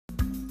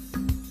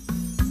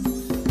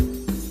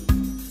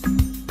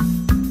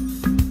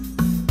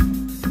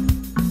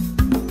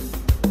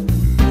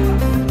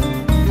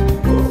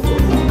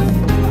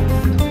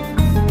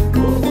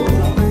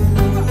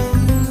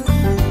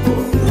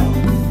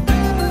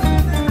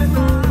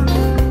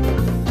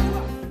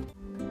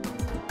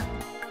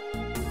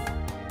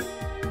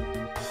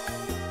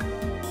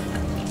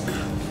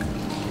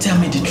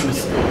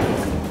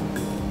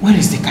Where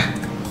is the car?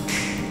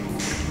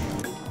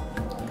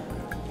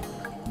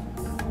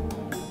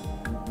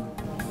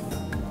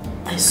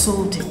 I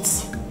sold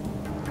it.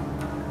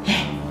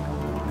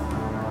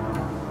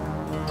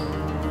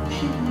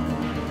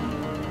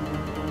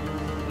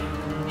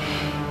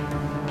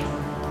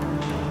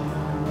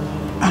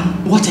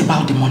 And what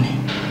about the money?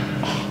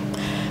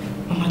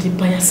 Mama, the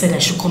buyer said I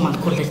should come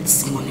and collect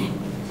the money.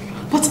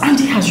 But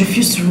Andy has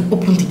refused to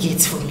open the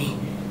gates for me.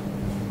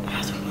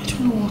 I don't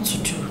know what to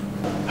do.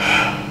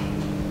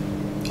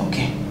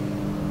 Okay.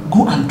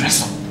 Go and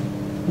dress up.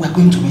 We're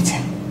going to meet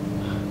him.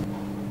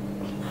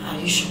 Are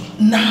you sure?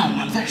 Now,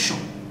 I'm very sure.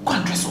 Go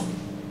and dress up.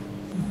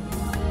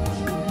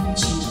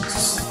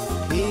 Jesus.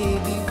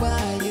 Baby,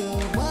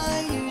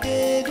 why you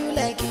did do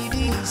like it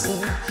is?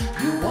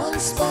 You won't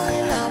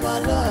spoil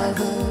our love.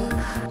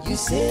 You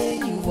say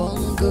you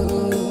won't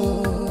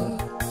go.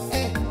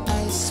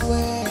 I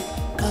swear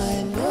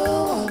I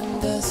know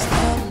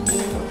understand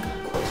you.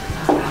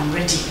 I'm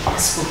ready.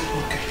 Let's go.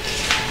 Okay.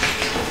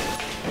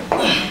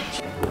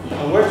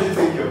 And where do you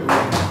think you're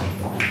going?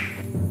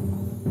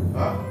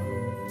 Huh?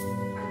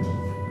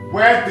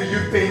 Where do you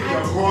think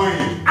you're going?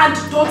 And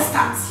don't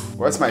start.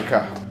 Where's my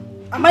car?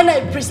 Am I not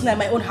a prisoner in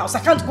my own house? I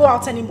can't go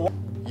out anymore.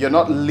 You're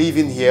not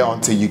leaving here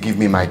until you give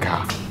me my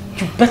car.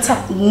 You better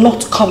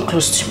not come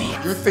close to me.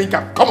 You think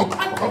I'm... Come on.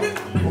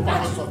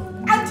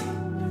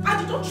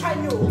 Andy, don't try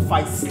me.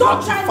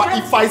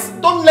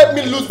 Don't let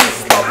me lose this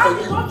stuff for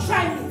Andy, you. don't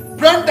try me.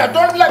 Brenda,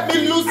 don't let me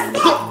lose...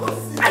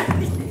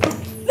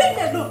 Leave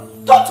me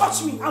alone. Don't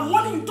touch me. I'm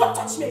warning you. Don't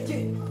touch me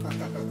again.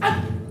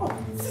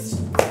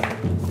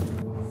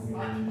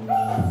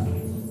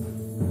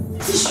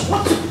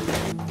 What?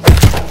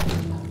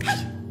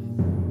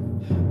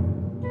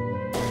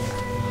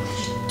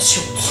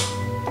 Shoot.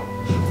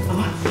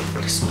 Mama,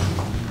 let's go.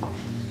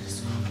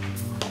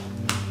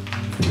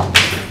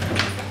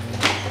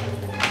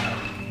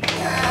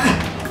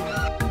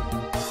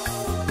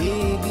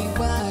 Baby,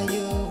 why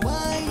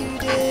you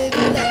did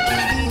like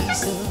it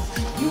is?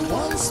 You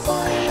won't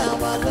spoil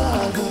our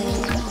love.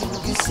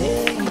 You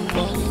say you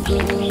won't go.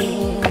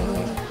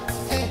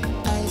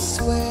 I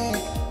swear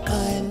I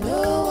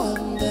know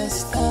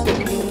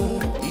understand you.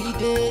 You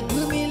did do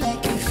me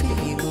like a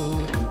favor.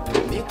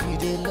 Make you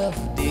the love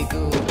they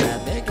go. I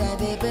beg,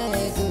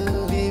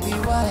 baby,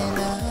 why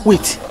not?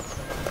 Wait.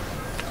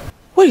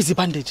 Where is the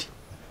bandage?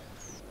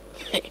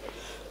 Hey,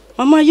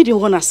 Mama, you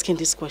didn't want asking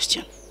this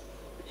question.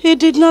 He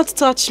did not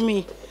touch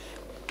me.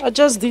 I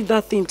just did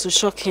that thing to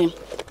shock him.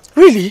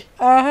 Really?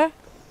 Hi!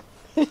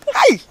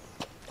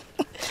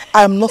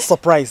 I am not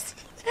surprised.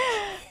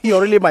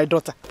 You're really my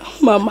daughter.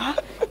 Mama,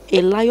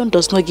 a lion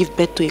does not give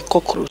birth to a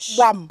cockroach.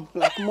 Wham!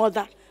 Like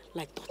mother,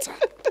 like daughter.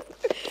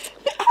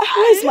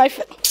 Where is my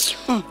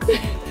phone?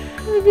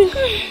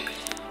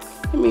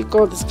 Let me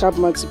call this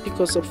cabman to pick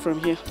us up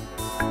from here.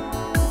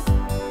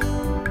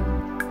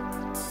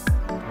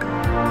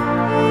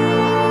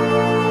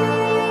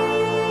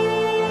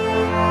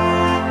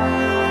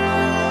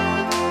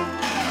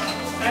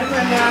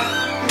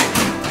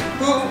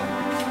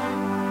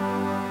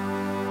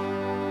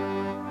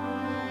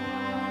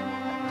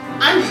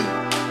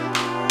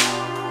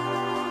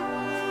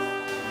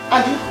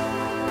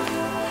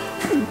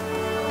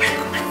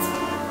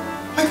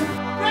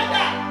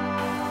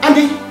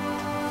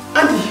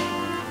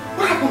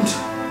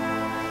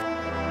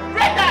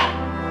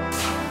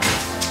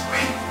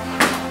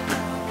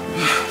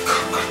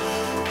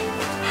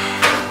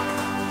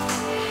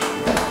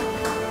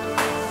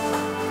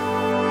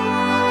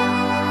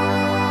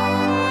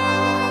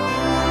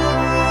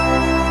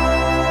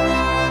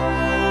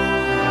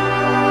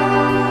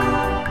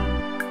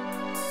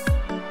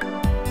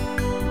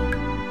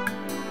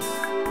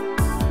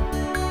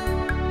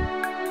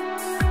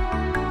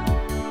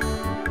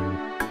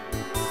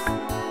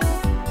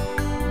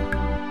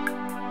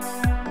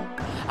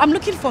 I'm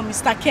looking for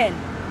Mr. Ken,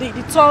 the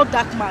tall,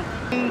 dark man.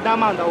 That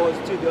man that was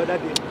still the other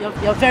day.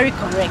 You're very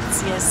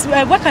correct, yes.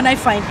 Where can I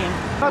find him?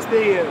 I'll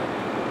stay here.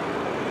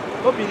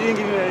 Hope he didn't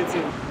give me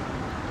anything.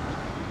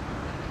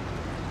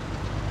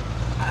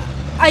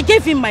 I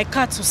gave him my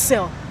car to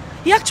sell.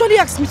 He actually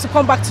asked me to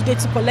come back today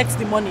to collect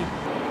the money.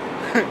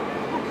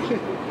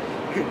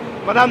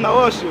 Madam, now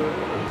wash you.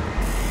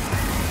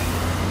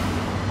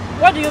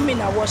 What do you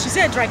mean I wash? Is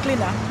he a dry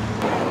cleaner?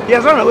 He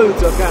has run away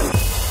with your car.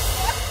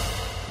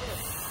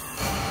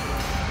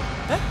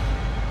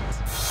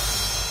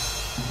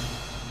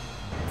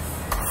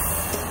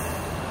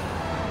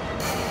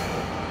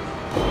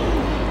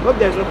 Hope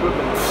there's no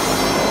problem.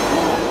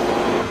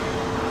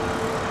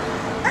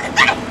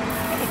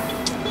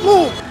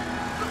 Move!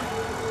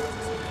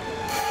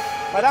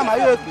 Madam, are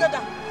you okay?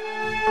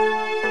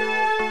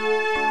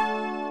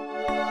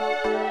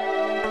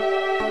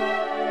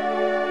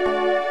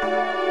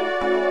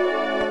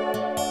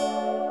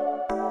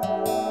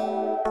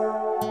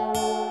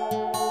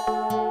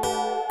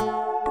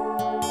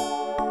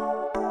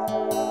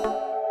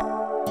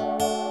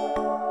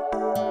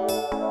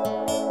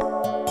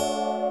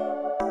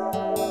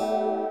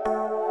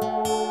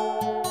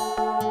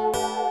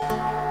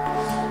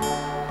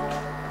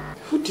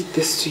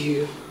 this to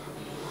you?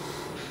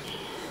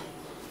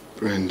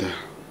 Brenda,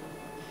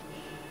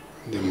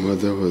 the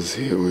mother was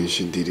here when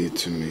she did it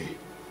to me.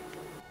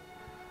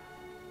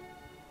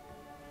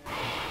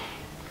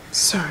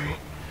 Sorry.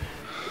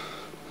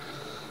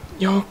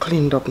 You're all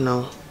cleaned up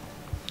now.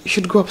 You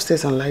should go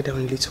upstairs and lie down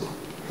a little.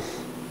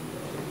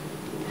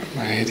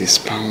 My head is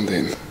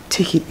pounding.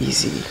 Take it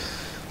easy.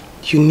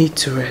 You need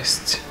to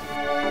rest.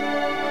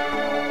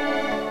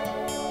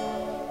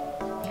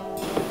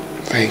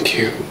 Thank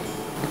you.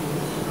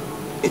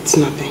 It's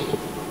nothing.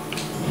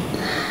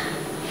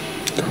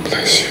 God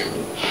bless you.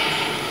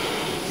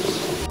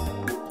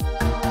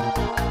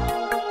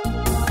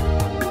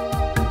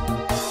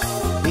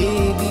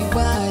 Baby,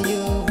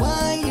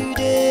 why you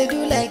dey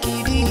do like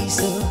it is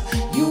so?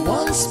 You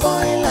won't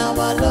spoil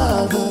our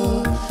love,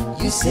 oh.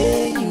 You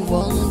say you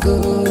won't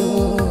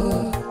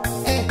go.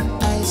 Hey,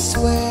 I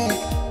swear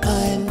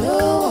I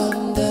no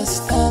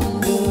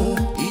understand, oh.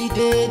 You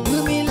dey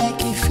do me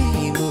like a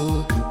film,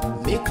 oh.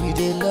 Make we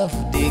dey love,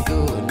 dey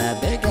go. Na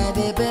beg I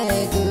dey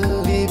beg,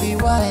 oh. Baby,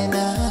 why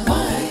now?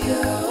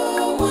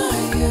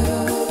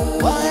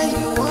 Why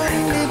you want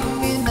leave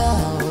me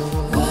now?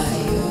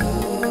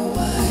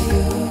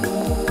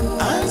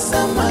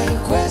 Answer my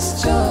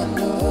question,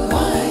 oh.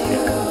 Why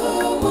you?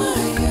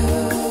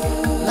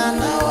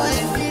 Now I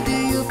need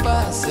you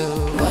pass, oh.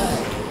 Why?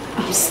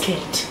 I'm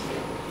scared.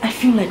 I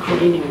feel like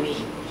running away.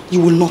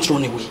 You will not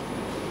run away.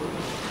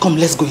 Come,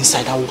 let's go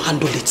inside. I will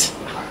handle it.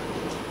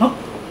 Oh.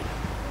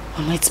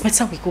 Mama, it's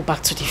better we go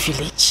back to the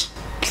village.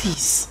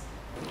 Please.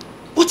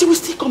 But you will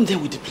still come there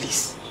with the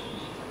police.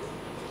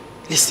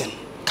 Listen,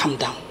 calm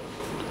down.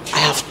 I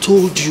have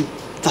told you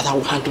that I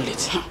will handle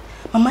it.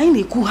 Mama, in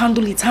a cool,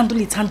 handle it.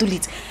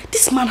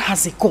 This man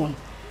has a gun.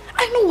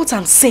 I know what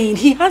I'm saying.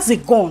 He has a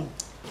gun.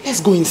 Let's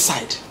go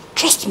inside.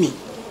 Trust me.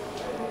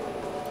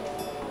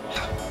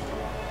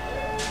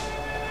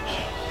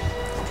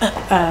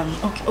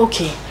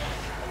 Okay.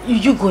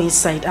 You go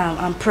inside.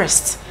 I'm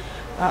pressed.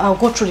 I'll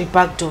go through the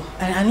back door.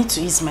 I need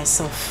to ease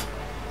myself.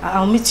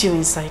 I'll meet you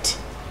inside.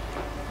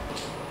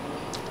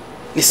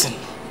 Listen,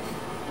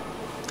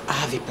 I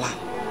have a plan.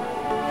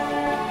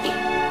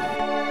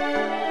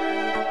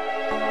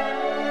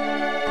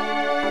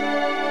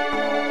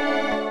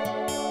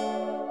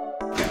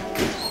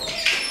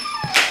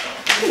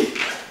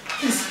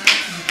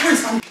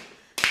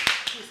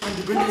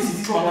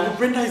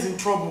 Brenda is in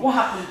trouble. What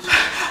happened?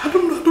 I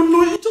don't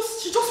know.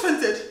 She just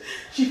fainted.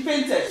 She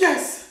fainted?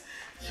 Yes.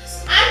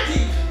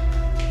 Andy!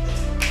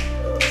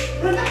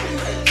 Brenda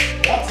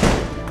fainted. What?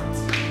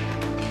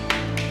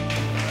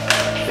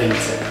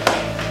 Fainted.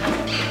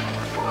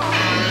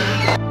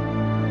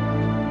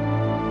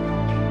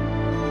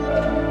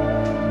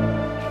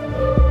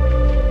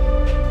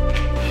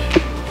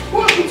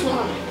 What happened to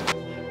her?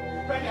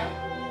 Brenda?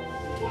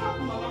 What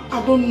happened, Mama?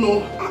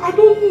 I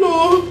don't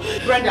know.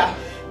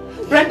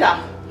 Brenda!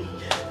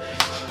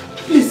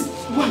 Please,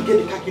 go and get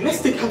the car key.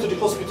 Let's take her to the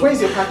hospital. Where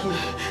is your car key?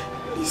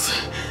 Please.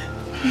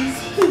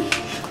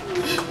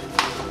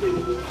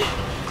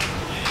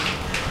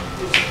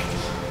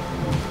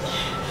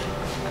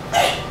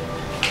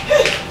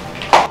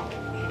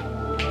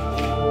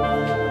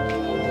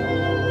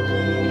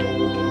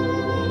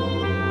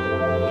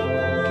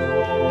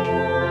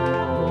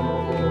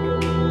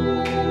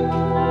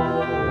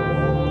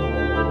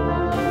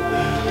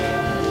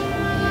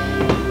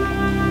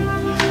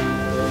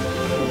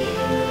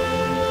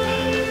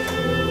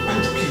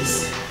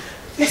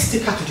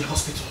 Take her to the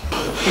hospital.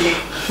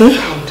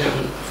 Calm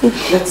down.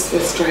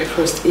 Let's try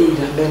first aid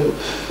and then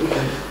we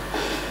can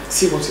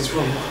see what is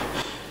wrong.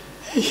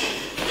 Hey.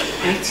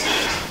 Right?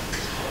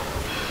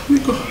 We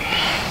go.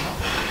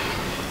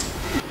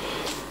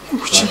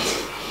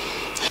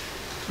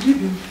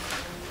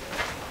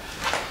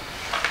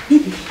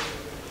 Baby.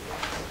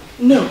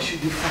 No, she'll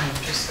be fine.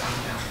 Just calm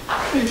down.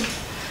 Hey.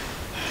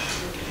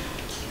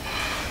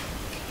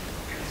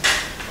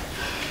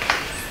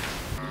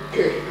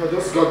 Okay, I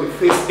just got the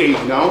first aid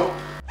now.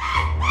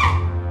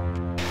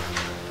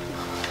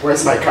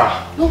 Where's my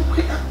car? No,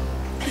 wait.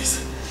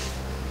 Please.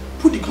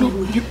 Put the gun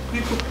away.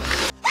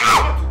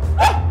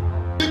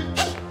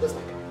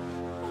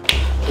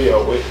 Hey,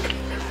 awake.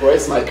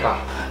 Where's my car?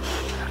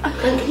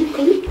 Can you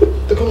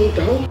put the gun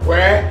down?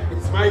 Where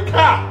is my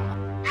car?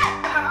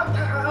 I'll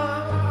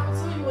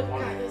tell you what the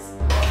car is.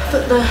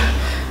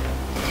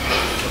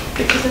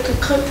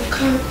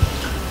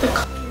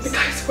 The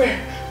car is where?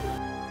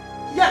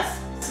 Yes.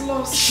 It's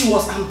lost. She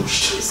was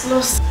ambushed. It's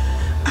lost.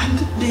 And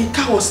the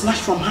car was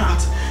snatched from her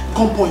at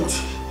gunpoint.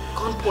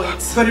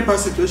 Gunpoint? Very bad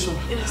situation.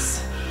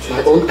 Yes.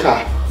 My own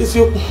car. It's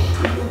your...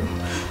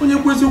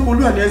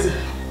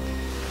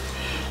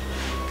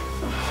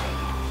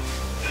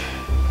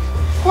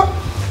 What?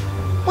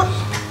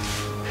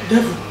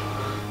 Devil.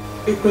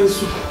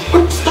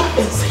 What? Stop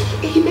and say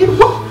amen.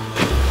 What?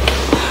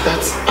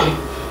 That's... I'm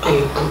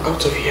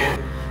out of here.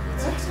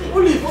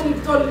 Olive.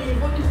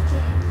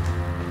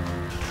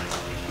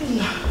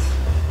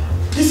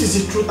 This is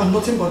the truth and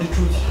nothing but the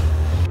truth.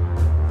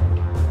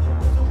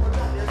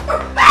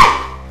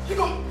 You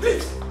go,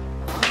 please.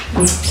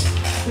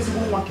 Please go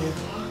one. Okay.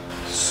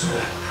 So,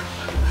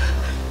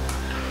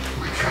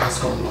 my car's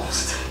gone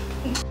lost.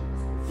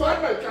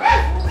 Find my car!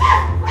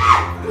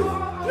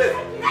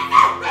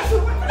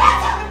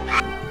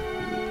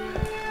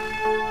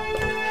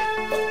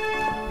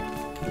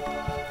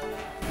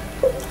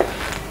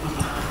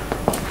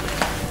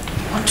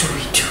 What do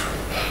we do?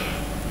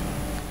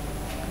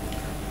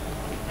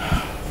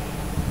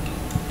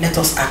 Let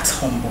us act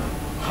humble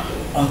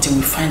until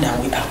we find our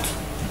way out.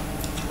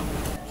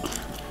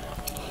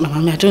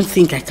 Mama, I don't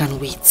think I can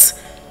wait.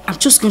 I'm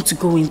just going to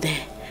go in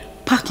there,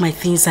 pack my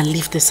things and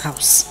leave this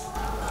house.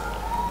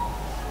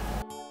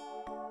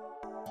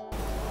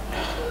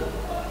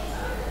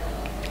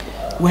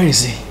 Where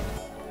is he?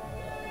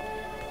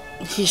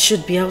 He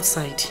should be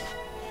outside.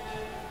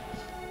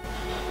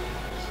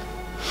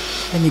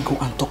 Let me go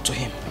and talk to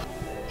him.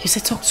 You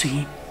said talk to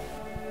him?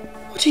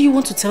 What do you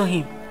want to tell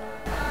him?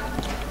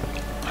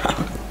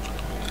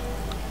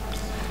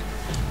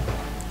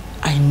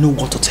 I know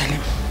what to tell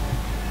him.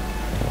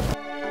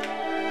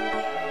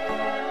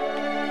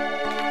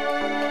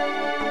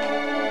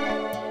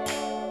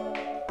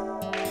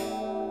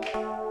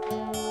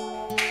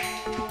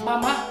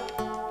 Mama?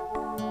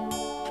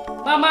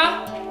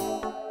 Mama?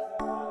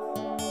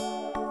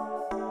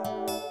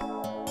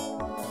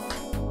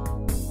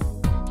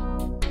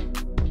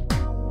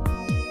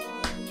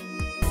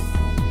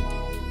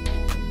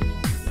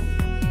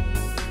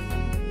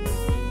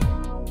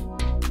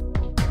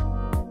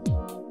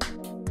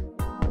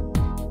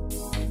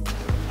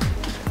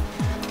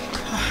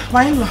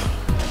 My in-law.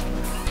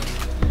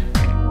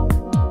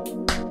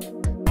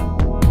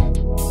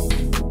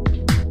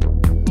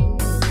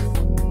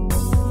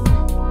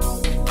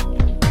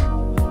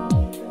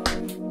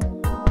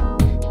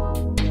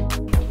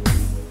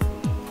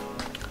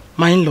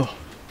 My in-law,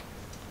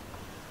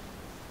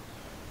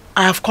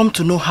 I have come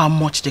to know how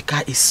much the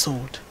car is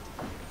sold.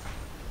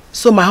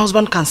 So my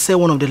husband can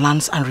sell one of the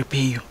lands and repay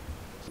you.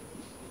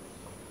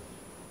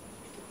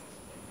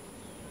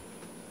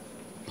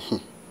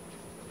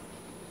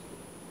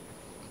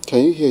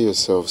 Can you hear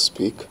yourself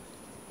speak?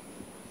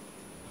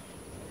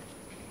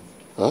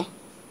 Huh?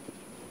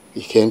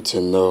 You came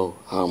to know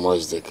how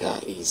much the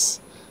car is,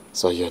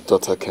 so your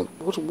daughter can...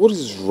 What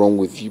is wrong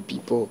with you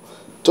people?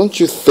 Don't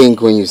you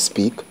think when you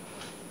speak?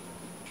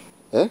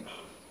 Eh?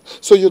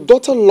 So your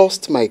daughter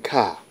lost my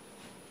car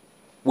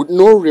with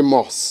no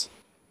remorse,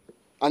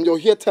 and you're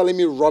here telling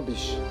me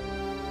rubbish.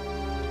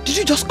 Did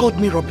you just call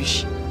me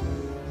rubbish?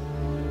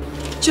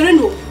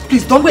 Chereno,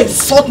 please don't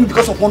insult me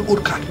because of one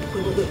old car.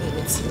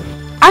 Wait.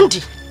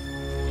 Andy,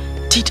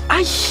 did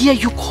I hear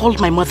you call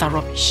my mother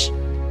rubbish?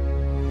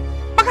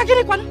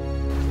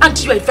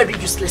 Andy, you are a very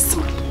useless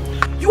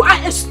man. You are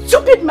a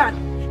stupid man.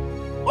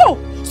 Oh,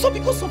 so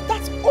because of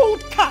that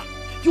old car,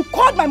 you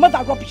called my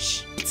mother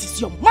rubbish. It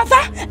is your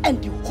mother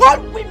and the whole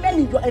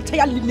women in your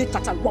entire lineage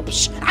that are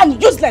rubbish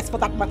and useless for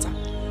that matter.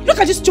 Look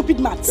at this stupid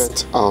man.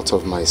 Get out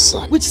of my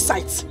sight. Which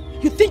sight?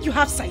 You think you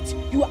have sight?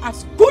 You are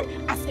as good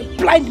as a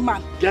blind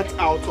man. Get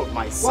out of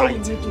my sight.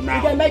 What will you do?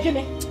 Now.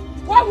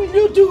 What will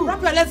you do?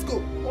 Raphael, let's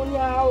go.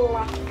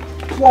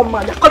 Poor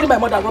man, you're calling my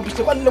mother rubbish.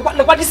 Look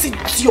what this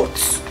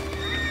idiot.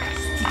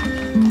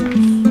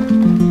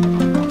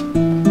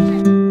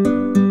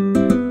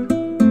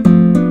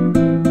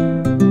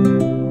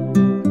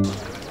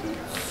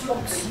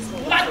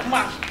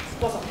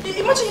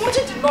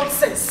 Imagine the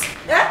nonsense.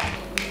 Eh?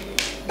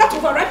 That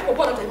overripe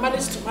boy that I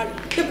managed to marry.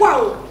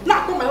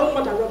 Now I call my own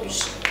mother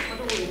rubbish. I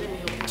don't worry, let me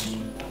help you.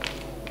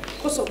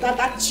 Because of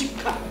that cheap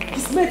car,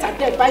 his mates are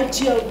there buying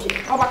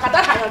GLK. Our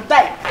Kadaka will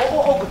die.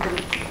 Oh.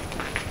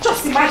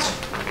 Just imagine.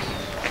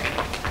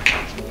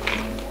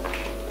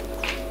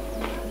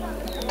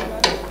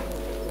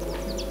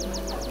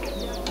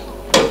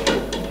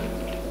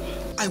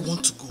 I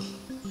want to go.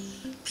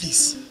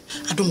 Please,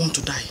 I don't want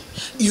to die.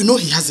 You know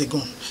he has a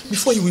gun.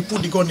 Before you will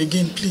put the gun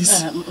again,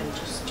 please.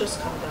 Just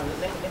calm down.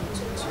 Let me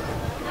talk to you.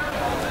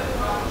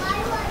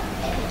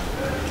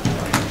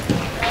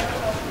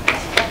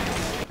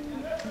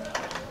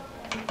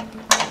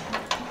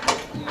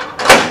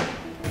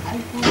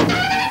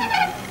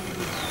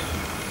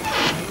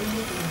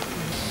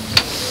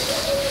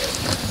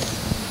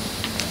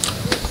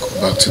 Go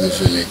back to the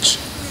village.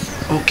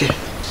 Okay.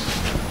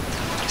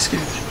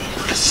 Excuse me,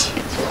 please.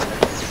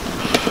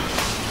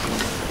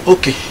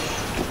 Okay.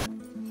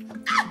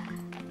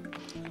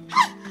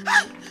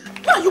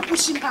 Why are you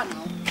pushing her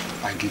now?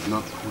 I did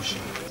not push her.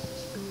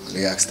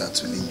 I asked her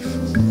to leave.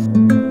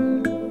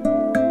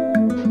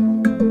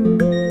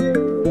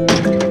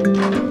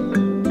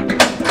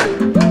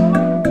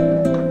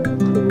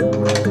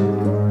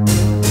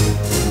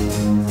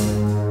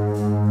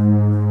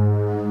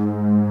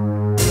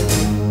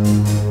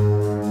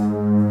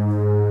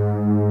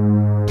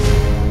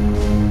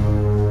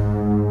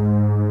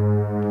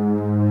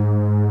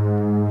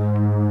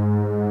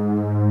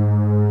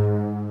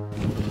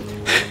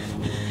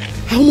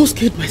 I almost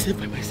killed myself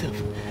by myself.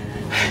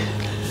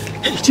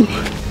 Hey, Jim.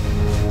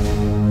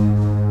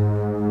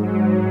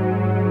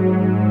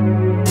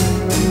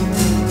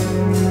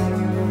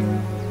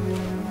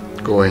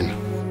 Go in.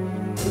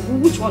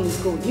 Which one? one is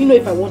going. You know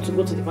if I want to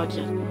go to the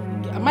backyard.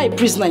 Am I a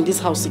prisoner in this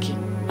house again?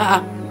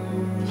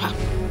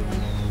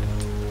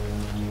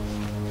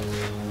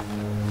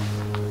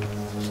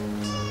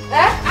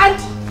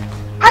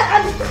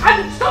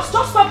 And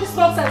stop this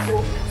nonsense,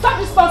 oh. Stop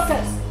this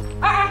nonsense.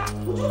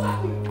 Would you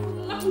let me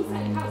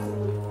inside the house?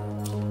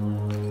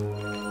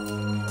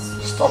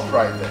 Stop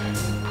right there.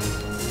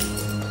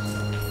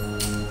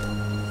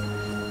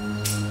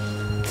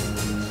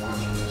 I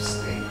want you to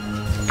stay.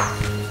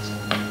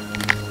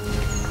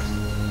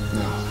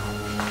 Now,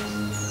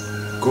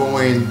 go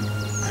in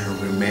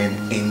and remain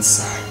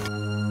inside.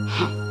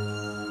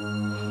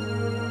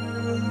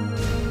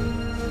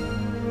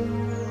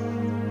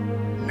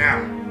 Now,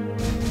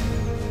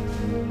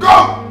 go!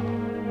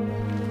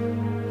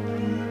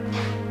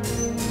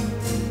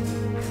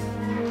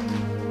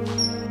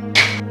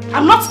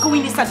 I'm not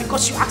going inside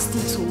because you asked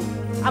me to.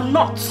 I'm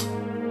not.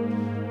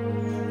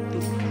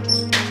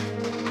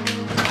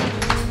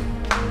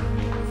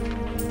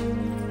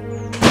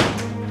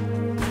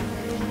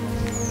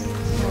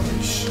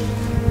 Rubbish.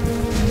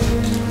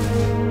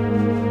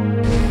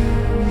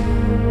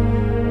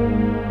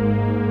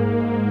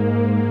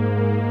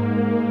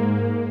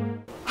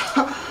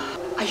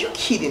 Are you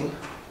kidding?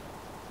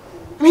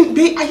 I mean,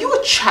 babe, are you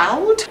a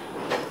child?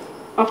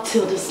 Up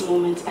till this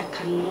moment, I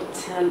cannot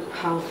tell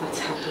how that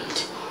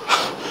happened.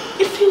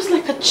 It feels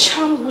like a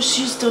charm was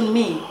used on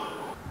me.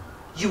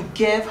 You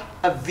gave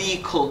a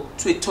vehicle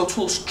to a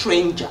total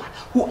stranger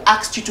who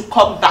asked you to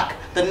come back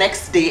the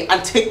next day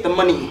and take the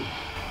money.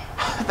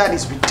 That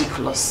is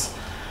ridiculous.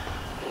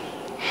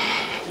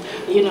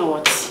 You know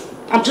what?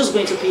 I'm just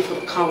going to pay for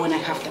the car when I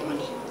have the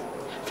money.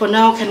 For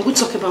now, can we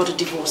talk about the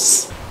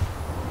divorce?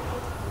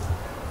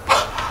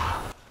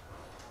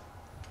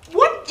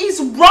 What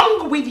is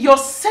wrong with your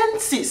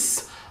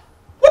senses?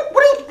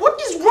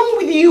 What is wrong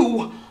with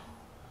you?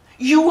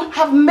 You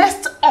have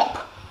messed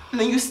up. And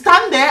then you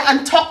stand there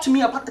and talk to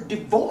me about a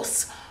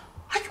divorce.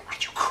 Are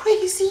you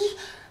crazy?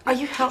 Are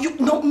you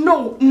helping?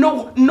 No.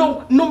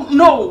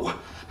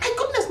 My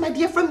goodness, my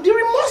dear friend, be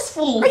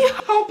remorseful. Are you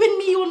helping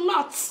me or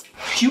not?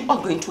 You are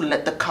going to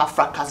let the car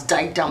fracas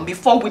die down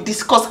before we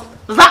discuss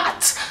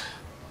that.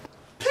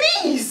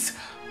 Please.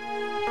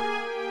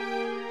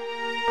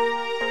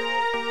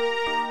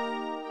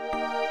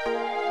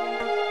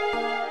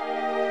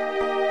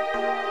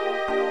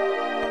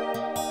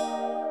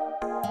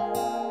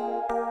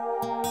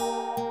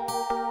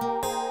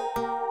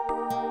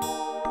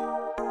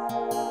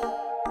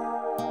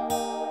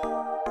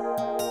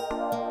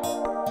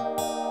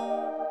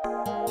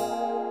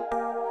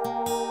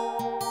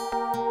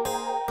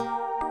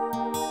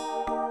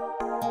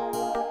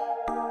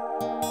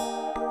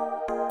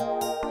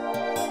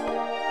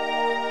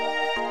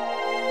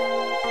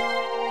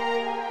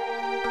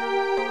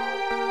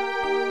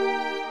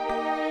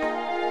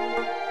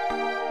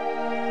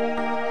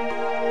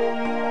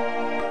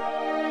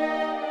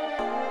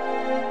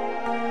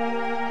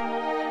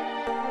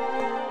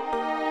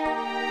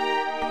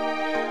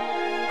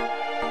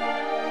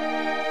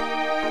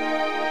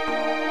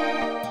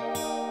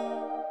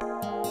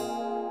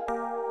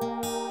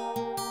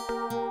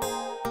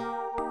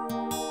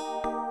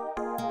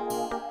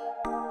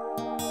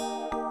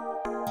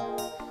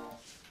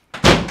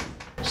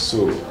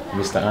 So,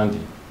 Mr.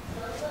 Andy,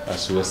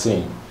 as you were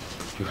saying,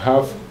 you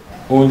have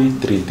only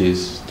 3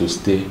 days to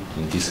stay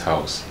in this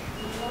house.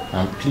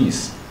 And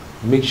please,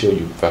 make sure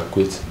you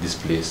evacuate this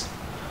place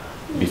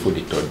before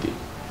the 3rd day.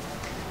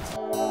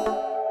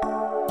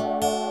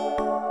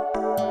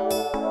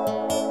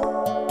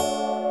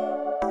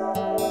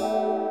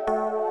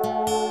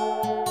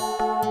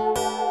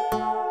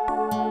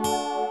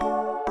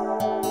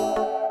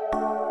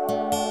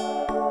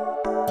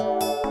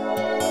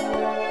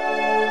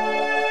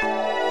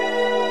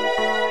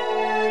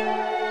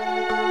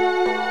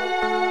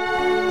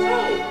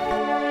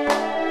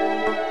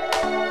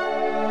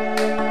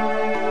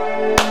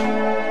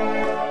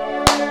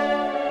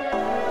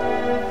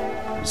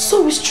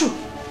 So it's true.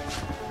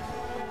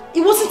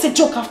 It wasn't a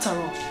joke after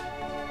all.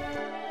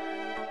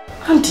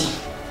 Andy,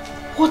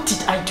 what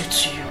did I do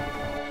to you?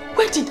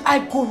 Where did I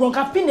go wrong?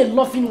 I've been a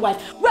loving wife.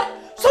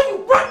 So you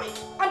brought me,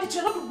 and it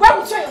shall not be well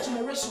with your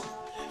generation.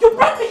 You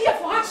brought me here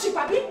for hardship,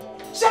 Abi?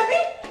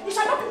 Shebi, it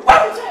shall not be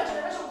well with your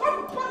generation. God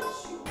will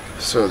punish you.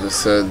 So they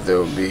said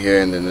they'll be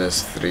here in the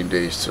next 3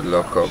 days to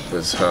lock up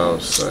this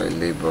house I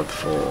labored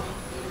for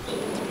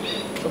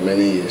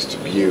many years to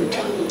build.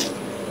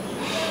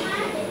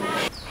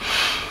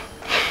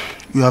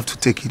 You have to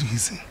take it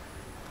easy.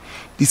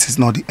 This is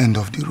not the end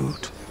of the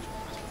road.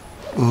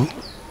 Oh?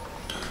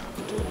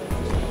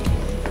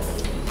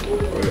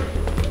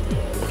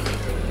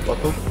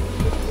 Papa?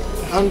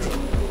 Andrew?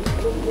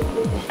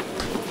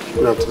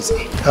 Good afternoon, sir.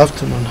 Good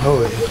afternoon. How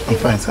are you? I'm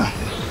fine, sir.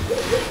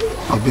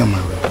 I'll be on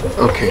my way.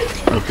 Okay.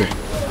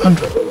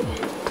 Andrew.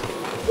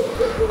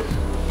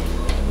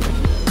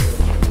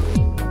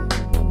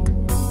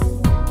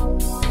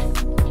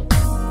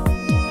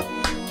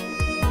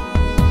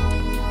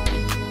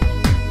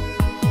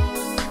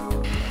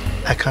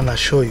 I can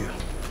assure you,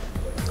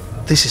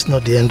 this is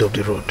not the end of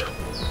the road.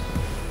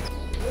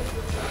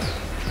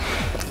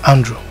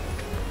 Andrew,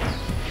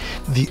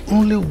 the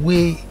only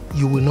way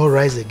you will not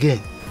rise again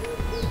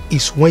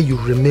is when you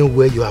remain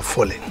where you are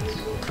falling.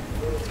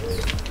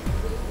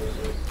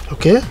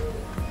 Okay?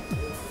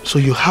 So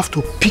you have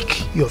to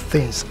pick your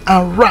things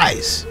and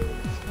rise.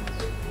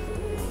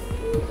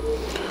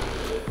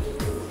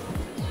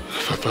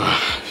 Papa,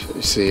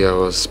 you see, I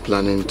was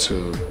planning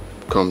to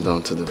come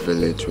down to the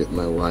village with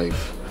my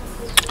wife.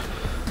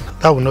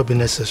 That will not be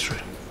necessary.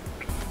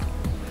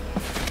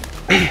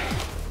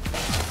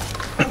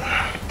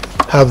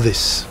 Have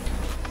this.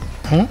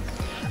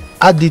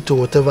 Add it to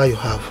whatever you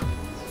have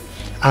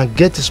and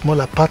get a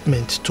small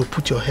apartment to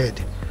put your head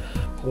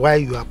while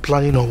you are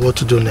planning on what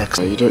to do next.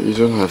 You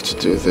don't have to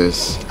do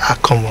this. Ah,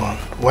 come on.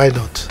 Why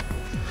not?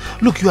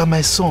 Look, you are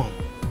my son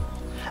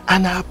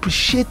and I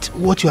appreciate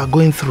what you are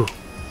going through.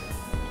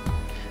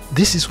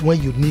 This is when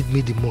you need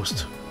me the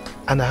most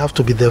and I have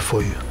to be there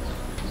for you.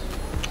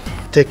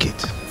 Take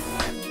it.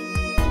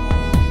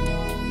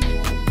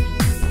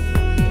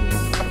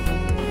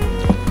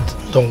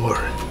 Don't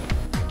worry.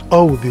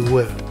 All will be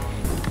well.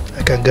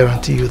 I can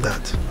guarantee you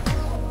that.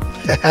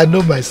 I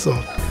know my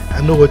son.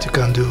 I know what you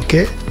can do,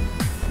 okay?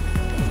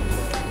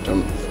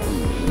 I'm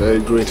very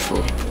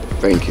grateful.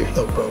 Thank you.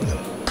 No problem.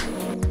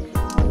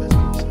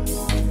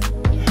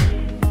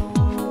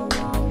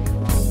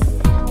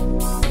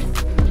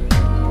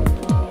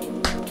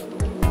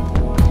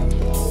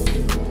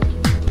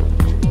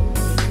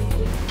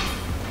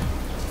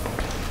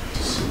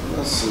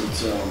 That's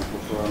it,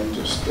 Papa. I'm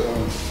just,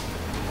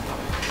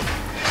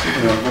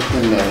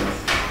 hoping that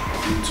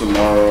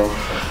tomorrow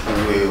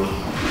we'll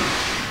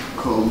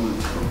come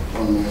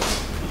on it.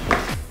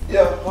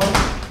 Yeah,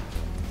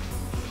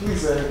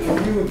 please, can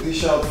you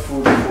dish out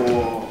food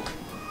for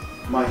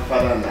my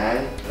father and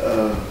I?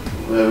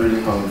 We're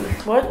really hungry.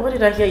 What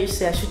did I hear you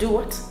say? I should do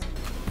what?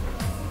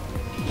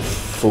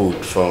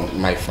 Food for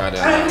my father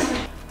and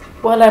I.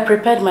 Well, I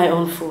prepared my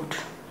own food,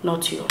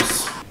 not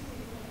yours.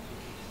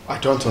 I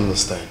don't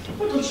understand.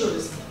 What don't you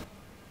understand?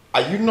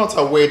 Are you not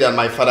aware that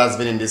my father has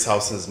been in this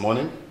house since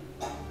morning?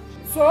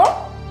 So?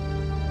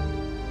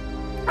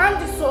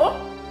 Andy, so?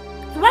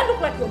 Do I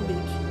look like your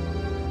maid?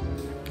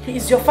 He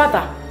is your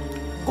father.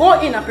 Go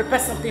in and prepare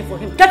something for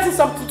him. Get him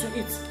something to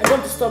eat and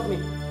don't disturb me.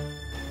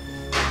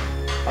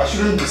 I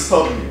shouldn't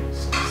disturb you.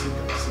 Sit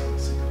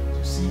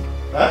down. See?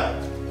 Huh?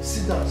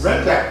 Sit down.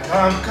 Brenda,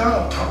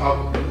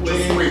 Calm.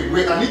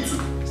 Wait, I need to.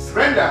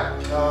 Brenda,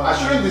 I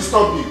shouldn't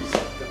disturb you.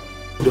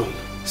 Don't.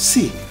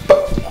 See,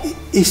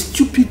 a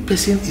stupid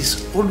person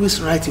is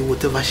always right in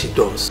whatever she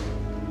does.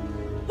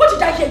 What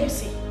did I hear you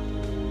say?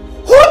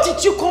 Who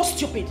did you call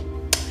stupid?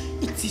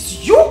 It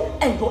is you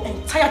and your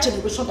entire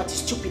generation that is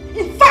stupid.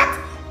 In fact,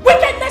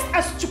 wickedness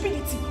and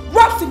stupidity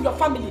runs in your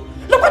family.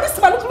 Look at this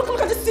man,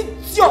 look at this idiot.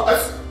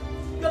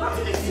 You're not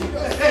even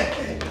serious.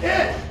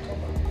 Hey!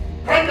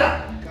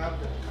 Brenda!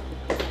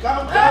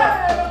 Calm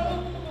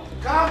down!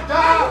 Calm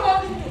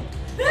down!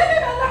 Leave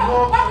him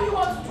alone! What do you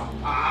want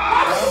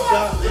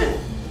to do?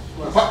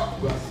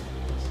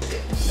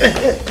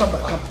 Come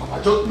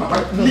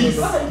back. Please.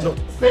 No.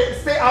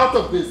 Stay out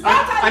of this.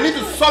 I need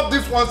to solve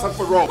this once and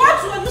for all.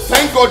 What are you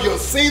Thank God you're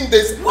seeing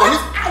this. What are you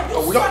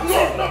sorting?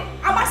 No.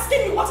 I'm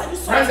asking you, what are you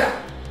sorting? Brenda.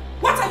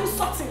 What are you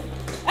sorting?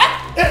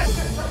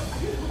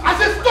 I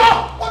said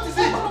stop! What is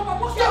it?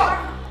 Stop!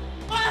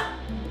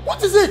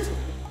 What is it?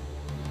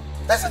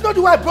 This is not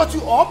the way I brought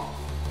you up.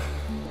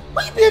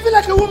 Why are you behaving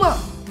like a woman?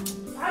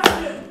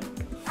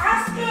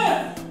 Ask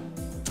him!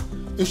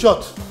 In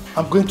short,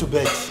 I'm going to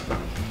bed.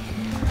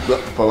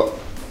 Papa,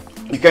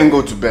 you can't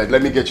go to bed.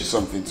 Let me get you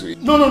something to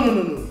eat. No.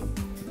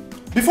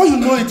 Before you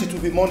know it, it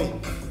will be morning.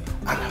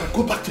 And I'll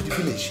go back to the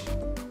village.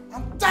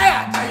 I'm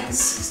tired. I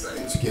insist. I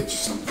need to get you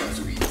something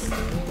to eat.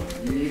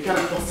 You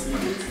can't possibly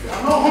get to bed.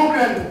 I'm not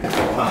hungry anymore.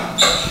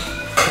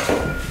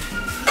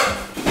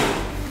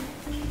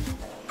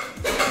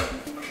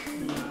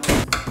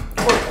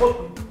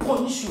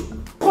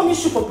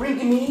 Punish you for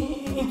bringing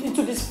me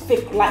into this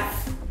fake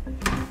life.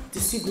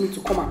 Deceive me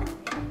to come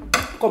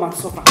and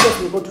suffer.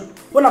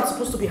 When I'm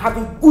supposed to be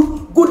having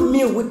good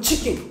meal with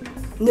chicken.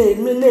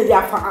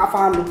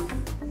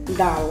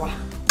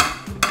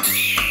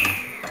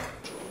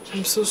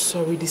 I'm so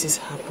sorry this is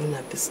happening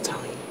at this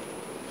time.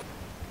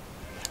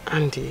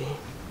 Andy,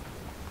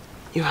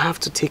 you have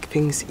to take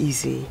things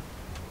easy.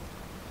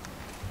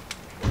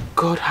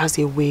 God has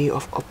a way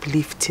of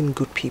uplifting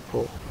good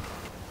people.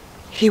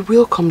 He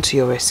will come to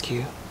your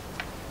rescue.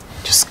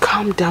 Just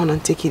calm down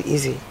and take it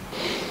easy.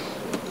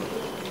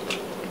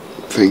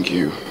 Thank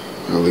you,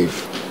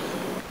 Olive.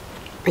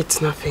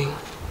 It's nothing.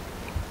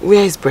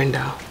 Where is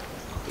Brenda?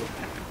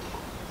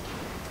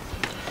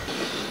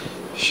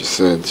 She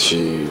said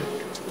she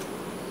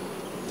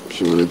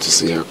wanted to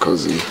see her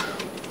cousin.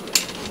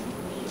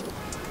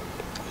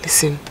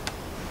 Listen.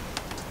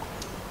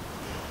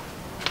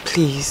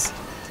 Please,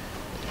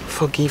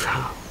 forgive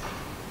her.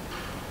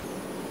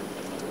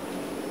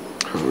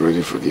 I've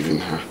already forgiven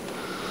her.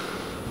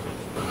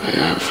 I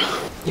have.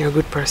 You're a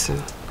good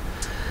person.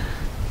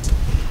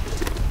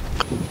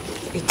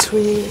 It's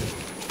really...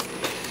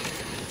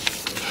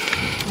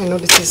 I know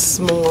this is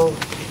small,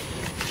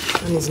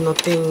 And it's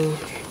nothing,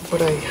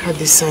 but I had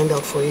this signed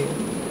out for you.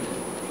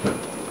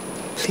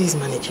 Please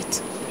manage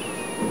it.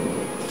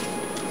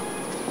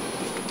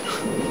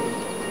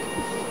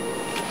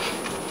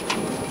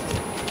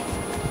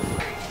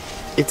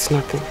 It's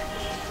nothing.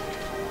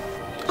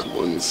 Come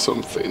on, it's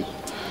something.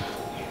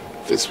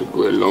 This will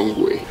go a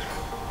long way.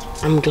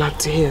 I'm glad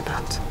to hear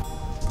that.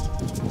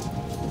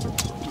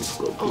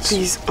 Oh,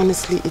 please,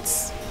 honestly,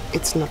 it's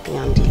nothing,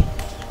 Andy.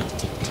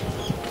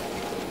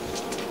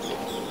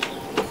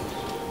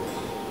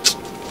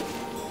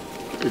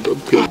 I got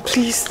paid.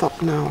 Please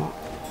stop now.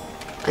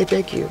 I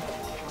beg you.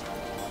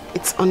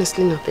 It's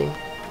honestly nothing.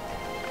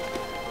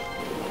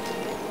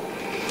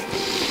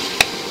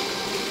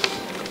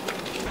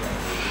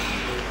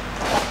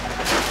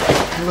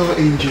 Hello,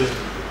 Angel.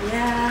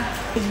 Yeah.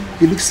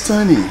 You look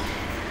stunning.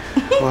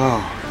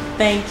 Wow.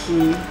 Thank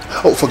you.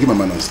 Oh, forgive my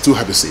manners. Do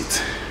have a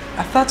seat.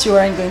 I thought you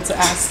weren't going to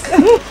ask.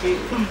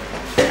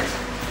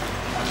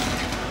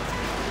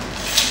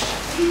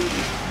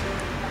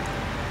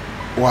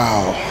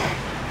 Wow.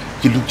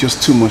 You look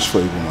just too much for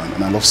a woman,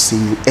 and I love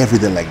seeing you every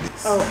day like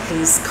this. Oh,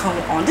 please, come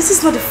on. This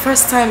is not the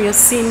first time you're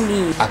seeing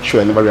me.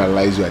 Actually, I never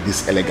realized you are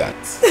this elegant.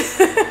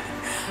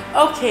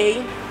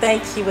 Okay,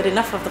 thank you, but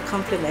enough of the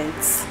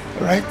compliments.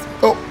 Right?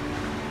 Oh,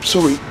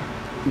 sorry.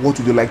 What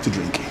would you like to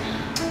drink?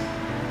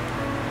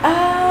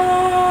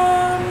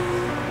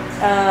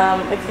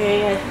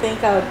 Okay, I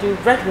think I'll do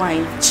red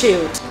wine,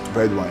 chilled.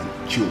 Red wine,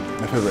 chilled,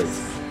 my favorite.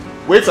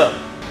 Waiter!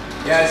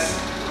 Yes.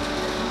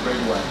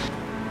 Red wine.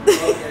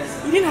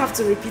 You didn't have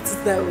to repeat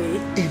it that way.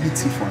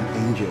 Anything for an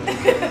angel.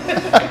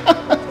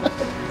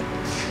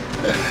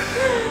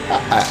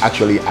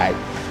 I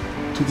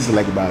two things I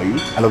like about you.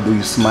 I love the way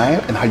you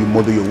smile and how you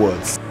model your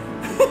words.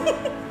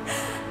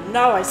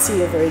 Now I see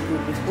you're very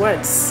good with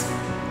words.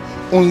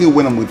 Only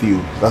when I'm with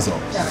you, that's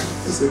all. Yeah.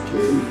 It's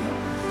okay.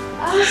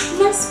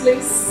 Nice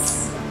place.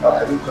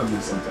 I do come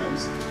here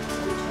sometimes.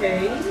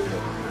 Okay.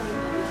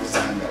 Just to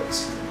hang out.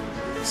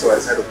 So I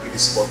decided to pick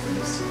this spot for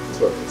this. That's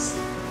what it is.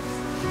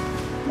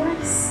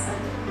 Nice.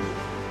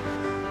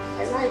 I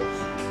like it.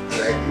 You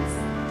like it?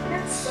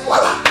 Yes.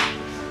 Wow.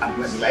 I'm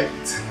glad you like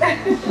it.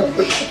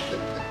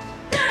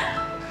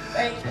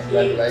 Thank you. I'm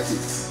glad you like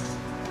it.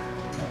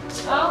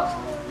 Oh.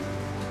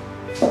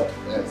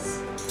 Yes.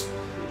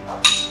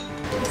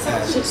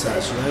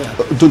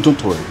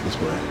 Don't worry.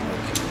 Don't worry.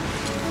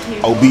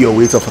 I'll be your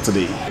waiter for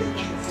today.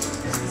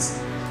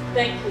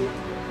 Thank you.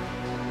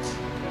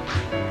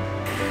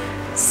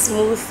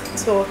 Smooth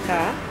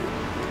talker.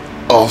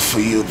 All for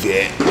you,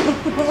 there.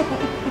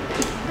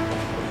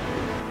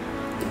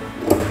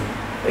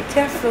 Be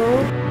careful.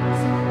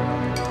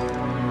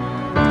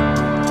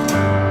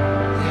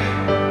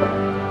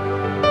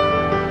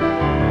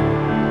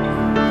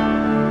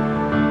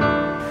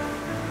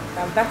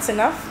 Now that's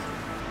enough.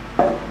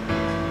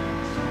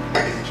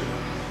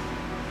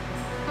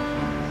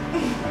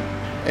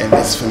 And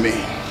that's for me.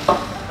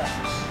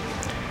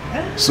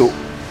 So,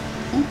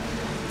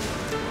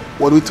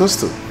 what do we toast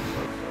to?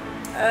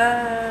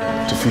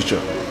 To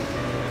future.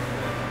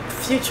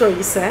 Future,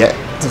 you said? Yeah,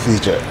 to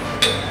future.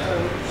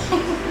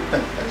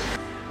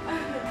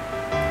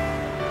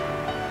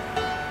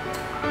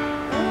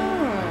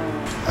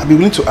 I've been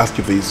willing to ask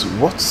you this.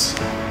 What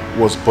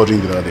was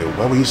bothering you the other day?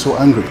 Why were you so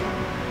angry?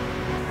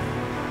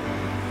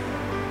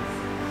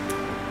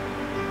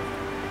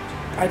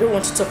 I don't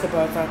want to talk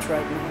about that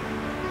right now.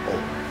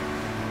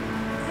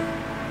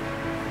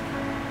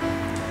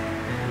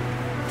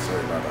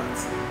 Sorry about that.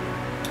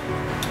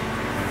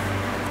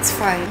 It's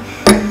fine.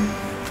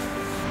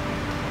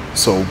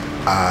 So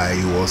I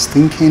was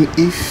thinking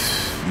if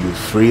you're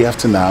free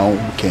after now,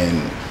 we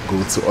can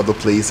go to other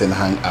place and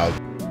hang out.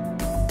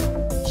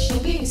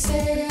 She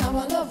say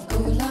our love go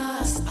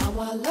last,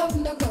 our love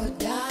no go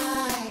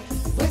die.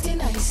 Waiting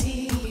I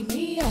see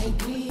me, I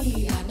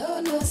agree. I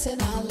don't know, say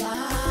not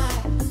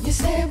lie. You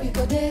say we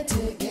go there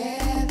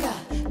together,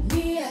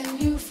 me and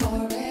you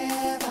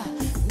forever.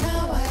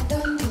 Now I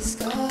don't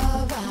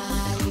discover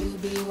you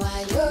be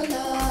why your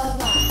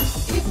lover.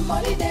 If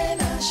money then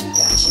I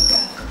sugar.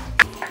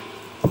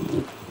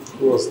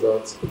 Who was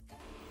that?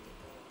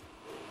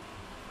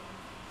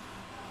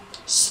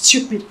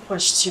 Stupid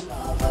question.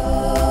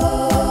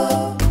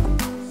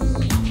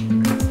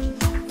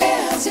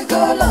 As you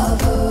go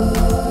love,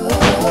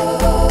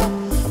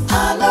 I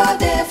know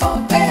they for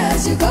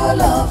as you go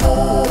love.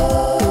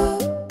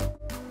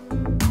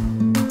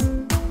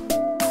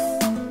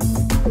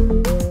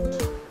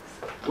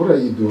 What are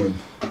you doing?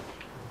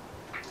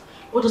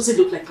 What does it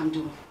look like I'm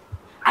doing?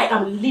 I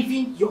am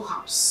leaving your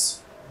house.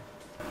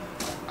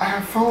 I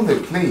have found a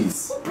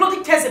place. Who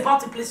bloody cares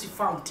about the place you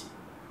found?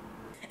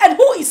 And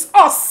who is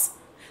us?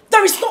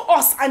 There is no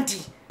us,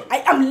 Andy. I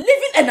am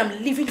leaving and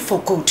I'm leaving for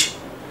good.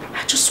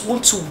 I just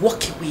want to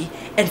walk away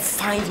and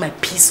find my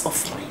peace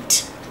of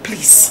mind.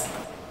 Please.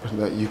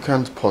 But you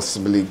can't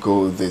possibly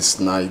go this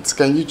night.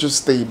 Can you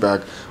just stay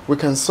back? We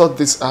can sort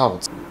this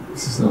out.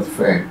 This is not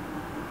fair.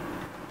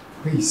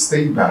 Please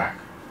stay back.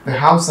 The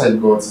house I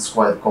got is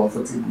quite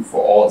comfortable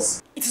for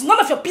us. It is none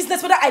of your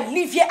business whether I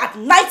live here at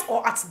night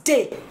or at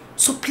day.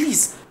 So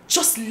please,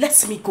 Just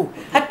let me go.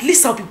 At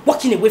least I'll be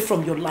walking away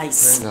from your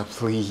lies. Brenda,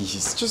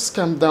 please. Just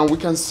calm down. We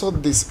can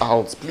sort this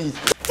out, please.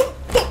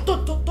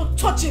 Don't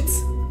touch it.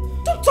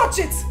 Don't touch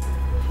it.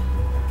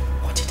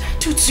 What did I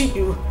do to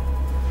you?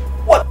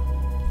 What?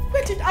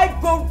 Where did I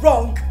go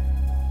wrong?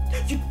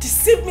 You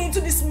deceived me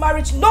into this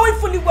marriage knowing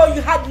fully well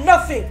you had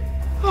nothing.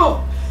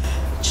 Oh,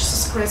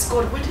 Jesus Christ,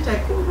 God, where did I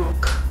go wrong?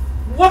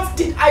 What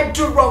did I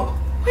do wrong?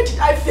 Where did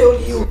I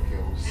fail you?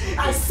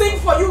 I sing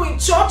for you in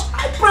church.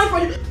 I pray for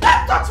you.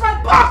 Don't touch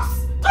my box.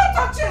 Don't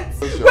touch it.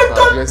 Wait,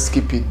 don't. Let's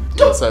keep it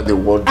inside the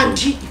wardrobe.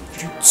 Angie,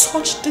 if you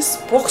touch this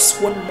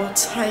box one more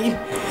time,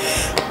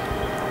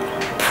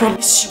 I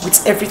promise you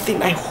with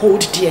everything I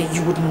hold dear,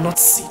 you would not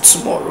see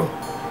tomorrow.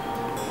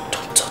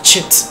 Don't touch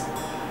it.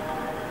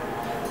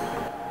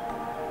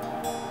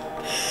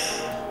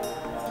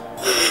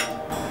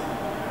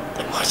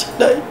 What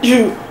did I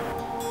do?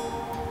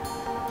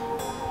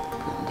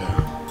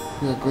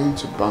 We are going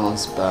to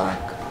bounce back.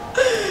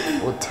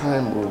 What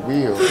time will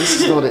real?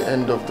 This is not the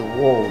end of the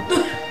world.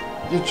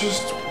 You're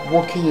just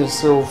working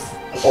yourself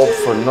up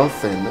for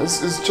nothing.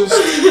 It's just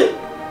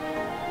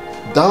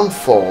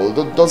downfall.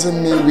 That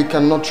doesn't mean we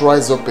cannot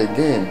rise up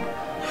again.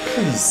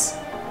 Please.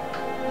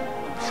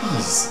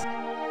 Please.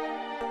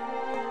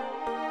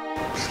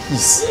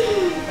 Please.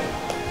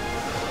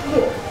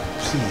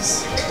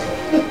 Please.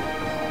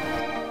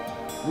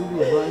 We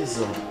will rise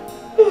up.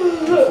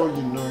 Before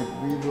you know it,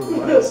 we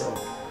will rise up.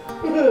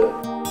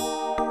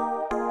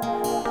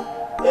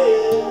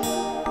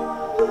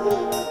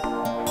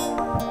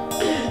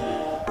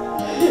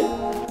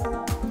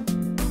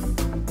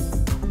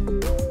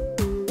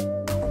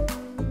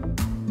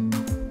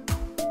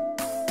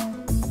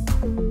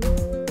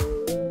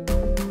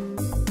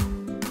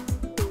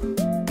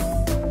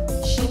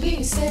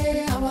 She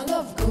say our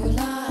love go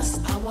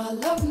last, our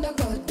love no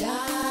go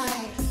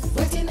die.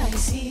 Waiting I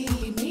see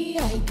me,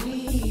 I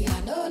agree.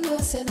 I don't know,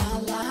 say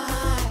not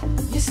lie.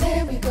 You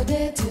say we go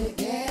there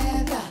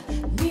together,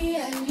 me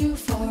and you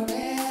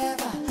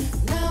forever.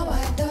 Now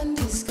I don't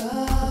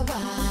discover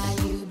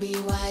you be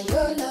why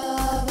your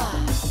lover.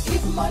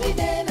 If money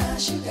then I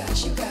sugar.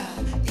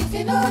 If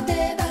you know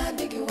then I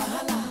big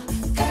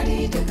wahala.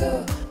 Carry the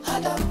go, I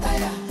don't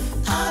tire.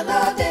 I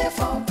know they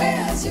for pay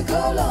as you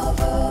go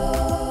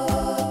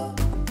lover.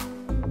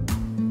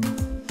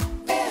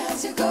 Pay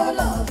as you go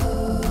lover.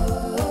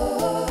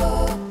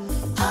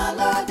 I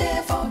know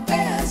they for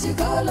pay as you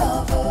go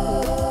lover.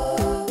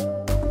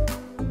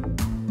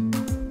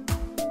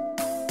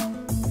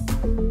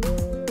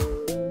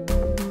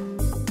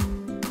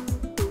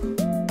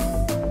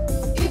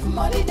 If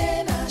money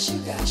then I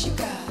sugar.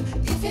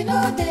 If you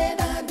know then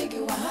I big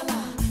wahala.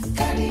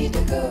 Carry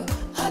the go,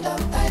 I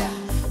don't tire.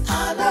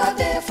 I know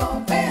they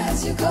for pay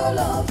as you go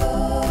lover.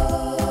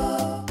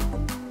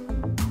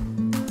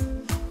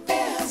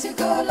 Pay as you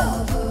go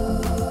lover.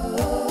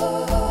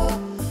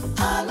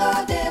 I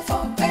know they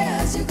for pay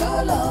as you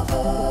go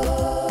lover.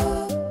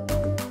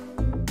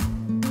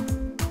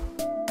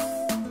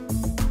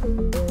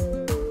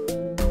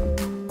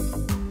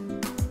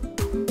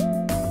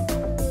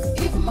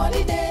 If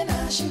money then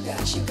I sugar.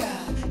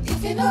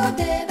 If you know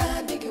then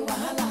I big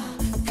wahala.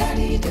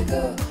 Carry the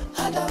go,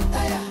 I don't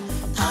tire.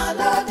 I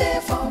know they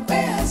for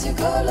pay as you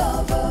go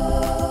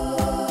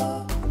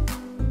lover.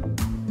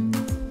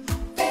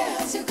 Pay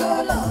as you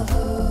go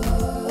lover.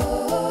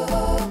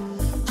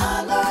 I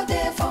know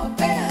they for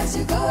pay as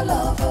you go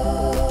lover.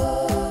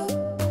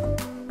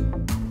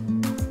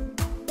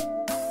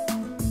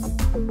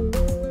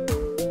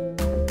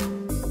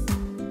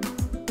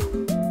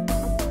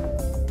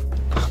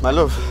 My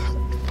love,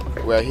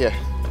 we are here.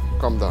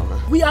 Calm down.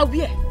 We are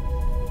where?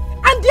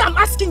 Andy, I'm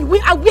asking you, we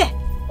are where?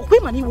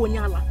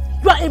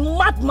 You are a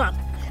madman.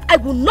 I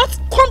will not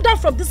come down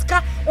from this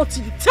car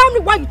until you tell me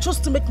why you chose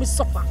to make me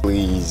suffer.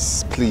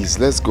 Please,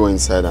 let's go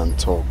inside and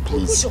talk,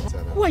 please.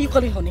 Who are you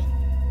calling honey?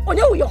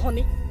 Onya, who your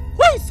honey?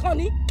 Who is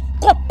honey?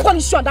 God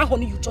punish you and that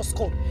honey you just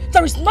called.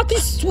 There is nothing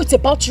sweet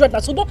about you right now,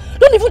 so don't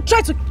even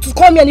try to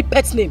call me any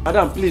pet name.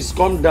 Madam, please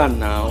calm down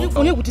now.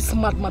 Onya with this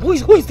madman. Who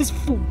is this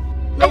fool?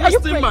 You're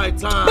wasting my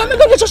time.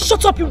 Let me just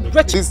shut up, you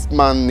wretched. This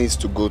man needs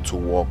to go to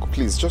work.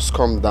 Please, just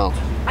calm down.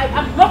 I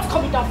am not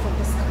coming down from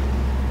this car.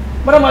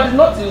 Madam, I did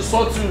not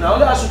insult you now. I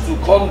only asked you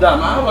to calm down.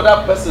 I have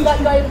other persons to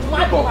pick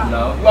up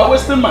now. You are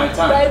wasting my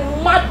time. You are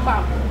a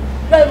madman.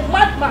 You are a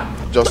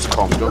madman. Just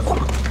come.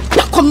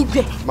 Come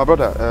here. My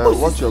brother,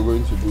 what you're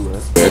going to do,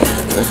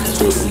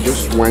 so you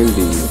just wind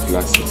the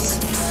glasses.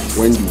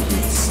 When the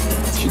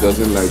heat, she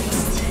doesn't like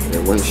heat.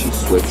 And when she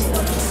sweats,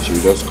 she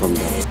will just come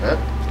down.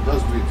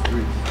 Just do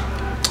it.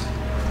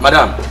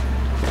 Madam.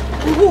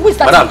 Who is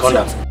that? Madam, calm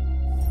down.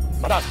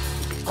 Madam,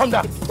 calm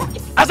down.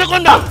 I said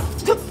calm down.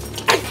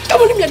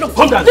 Calm down. No,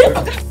 calm down.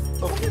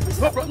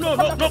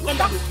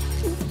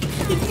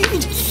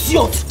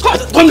 Idiot.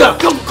 Calm down.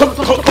 Come.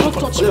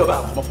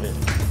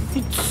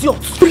 Idiot.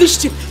 Foolish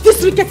him.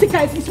 This wicked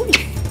guy is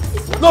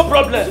no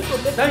problem.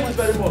 Thank you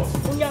very much.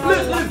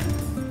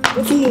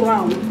 Leave. Turn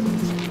around.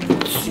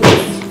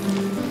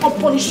 Idiot. I'll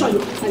punish you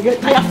and your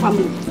entire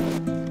family.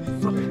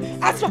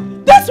 As for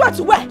this one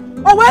to where?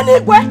 Or when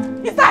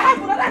Igwe? Is that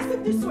heaven? Let's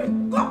sit this way.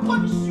 God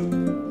punish you.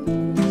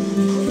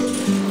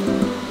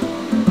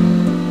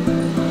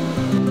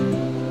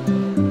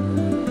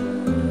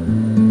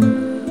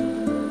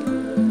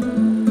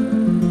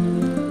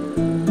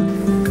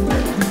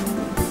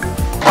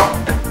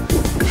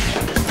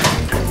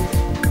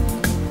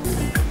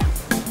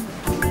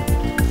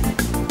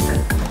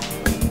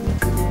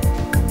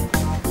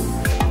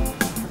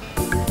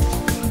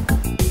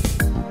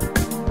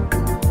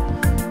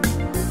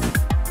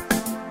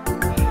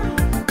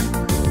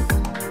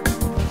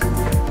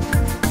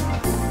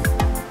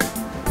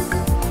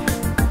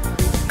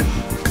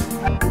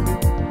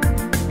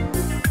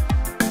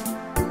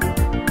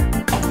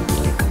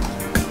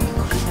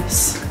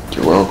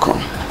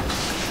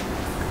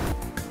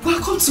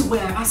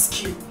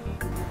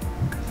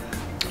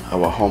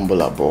 Our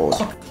humble abode.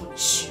 God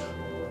punish you.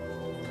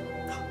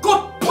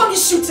 God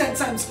punish you 10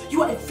 times.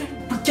 You are a very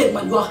wicked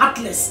man. You are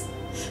heartless.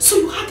 So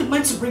you had the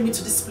mind to bring me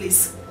to this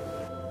place.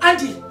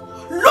 Andy,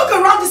 look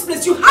around this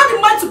place. You had the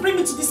mind to bring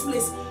me to this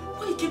place.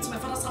 When you came to my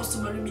father's house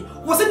to marry me,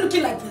 was it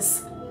looking like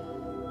this?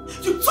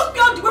 You took me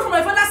all the way from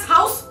my father's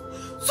house,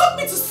 took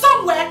me to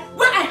somewhere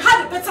where I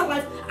had a better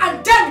life,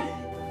 and then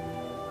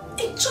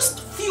in just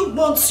a few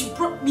months you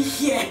brought me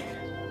here.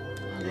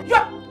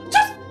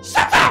 Just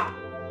shut up!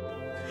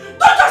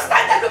 Don't just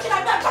stand there looking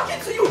at me, I'm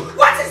talking to you!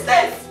 What is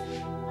this?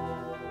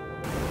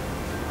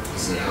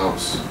 It's a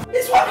house.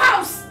 It's what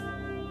house?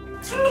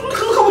 Look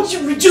at what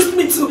you reduced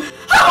me to.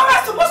 How am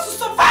I supposed to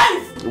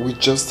survive? We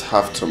just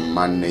have to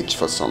manage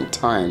for some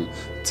time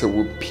till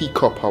we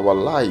pick up our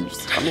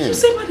lives. I mean... You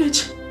say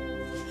manage?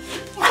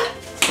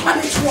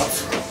 Manage what?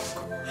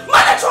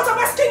 Manage what I'm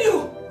asking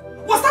you?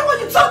 Was that what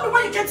you told me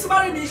when you came to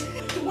marry me?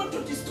 You won't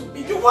do this to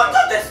me. You won't do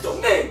this to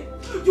me.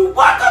 You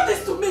won't do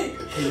this to me.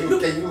 Can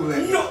you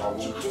let me? No.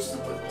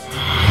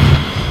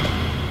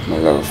 My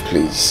love,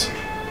 please.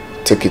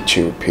 Take a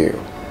chill pill.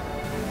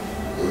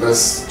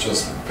 Let's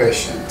just be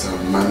patient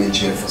and manage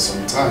here for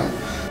some time.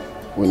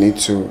 We need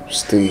to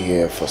stay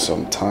here for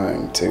some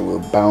time till we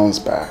bounce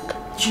back.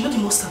 You know the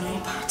most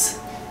annoying part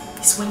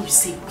is when you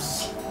say we.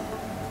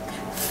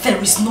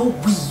 There is no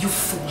we, you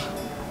fool.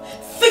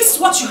 Fix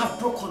what you have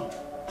broken.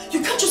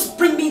 You can't just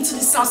bring me into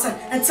this house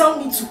and tell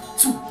me to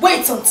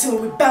wait until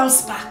we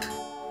bounce back.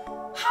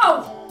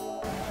 How?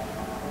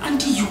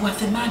 Andy, you are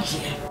the man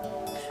here.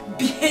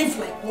 Behave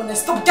like one and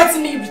stop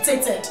getting me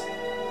irritated.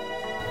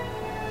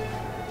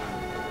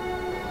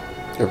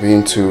 You're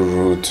being too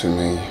rude to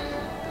me.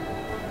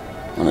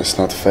 And it's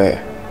not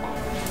fair.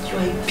 You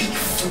are a big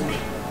fool.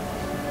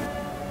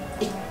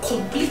 A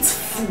complete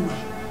fool.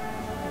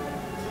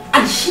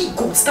 And he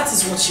goes, that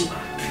is what you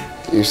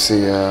are. You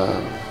see,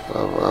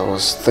 I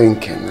was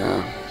thinking,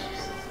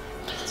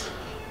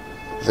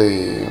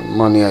 the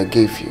money I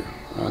gave you,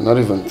 not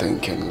even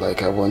thinking,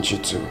 like I want you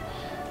to,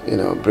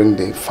 bring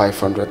the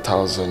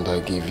 500,000 I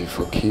gave you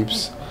for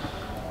keeps.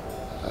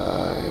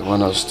 I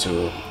want us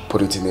to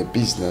put it in a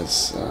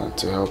business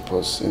to help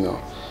us,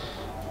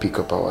 pick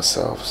up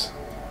ourselves.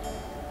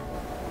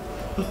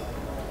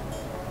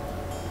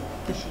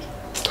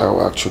 That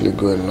will actually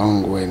go a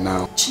long way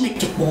now.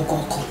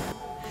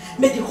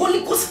 May the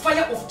Holy Ghost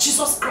fire of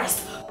Jesus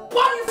Christ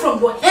burn you from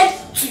your head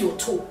to your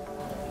toe. You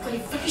are a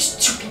very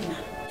stupid man.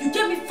 You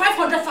gave me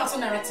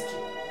 500,000 naira to keep.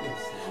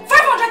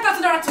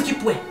 500,000 naira to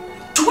keep where?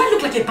 Do I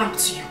look like a bank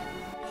to you?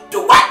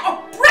 Do I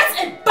operate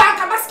a bank?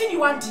 I'm asking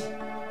you, Andy.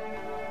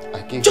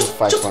 I gave you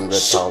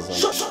 500,000.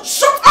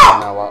 Shut up!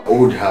 In our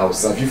old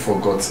house. Have you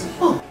forgotten?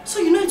 Oh, so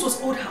you know it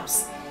was old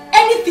house.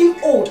 Anything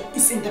old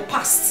is in the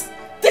past.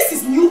 This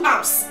is new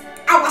house.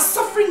 Our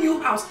suffering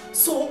new house.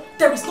 So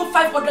there is no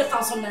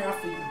 500,000 naira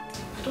for you.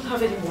 I don't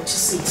have any more to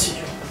say to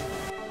you.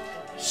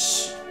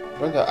 Shh.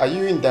 Brother, are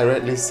you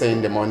indirectly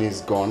saying the money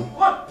is gone?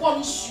 What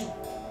punish you?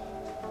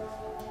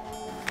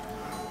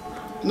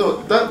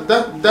 No,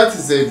 that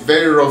is a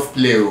very rough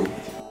play.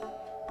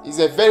 It's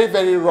a very,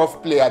 very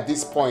rough play at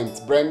this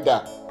point,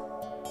 Brenda.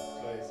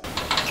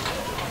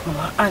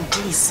 Mama,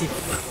 Andy is a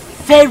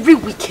very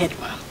wicked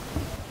man.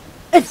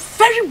 A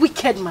very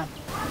wicked man.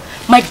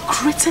 My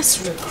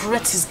greatest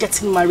regret is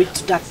getting married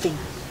to that thing.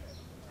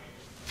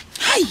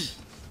 Hi!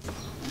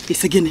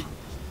 It's again.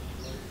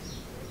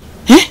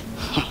 Eh?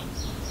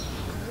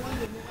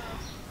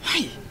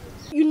 Hi!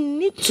 You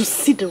need to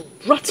see the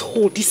rat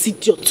hole this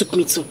idiot took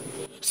me to.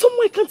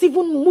 Somewhere I can't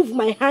even move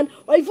my hand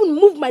or even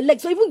move my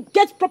legs or even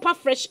get proper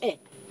fresh air.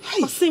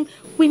 Hi! Osim,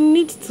 we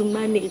need to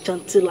manage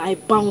until I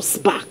bounce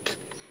back.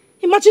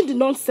 Imagine the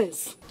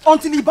nonsense.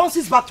 Until he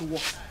bounces back to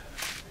work.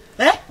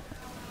 Eh?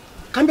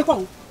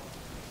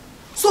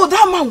 So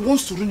that man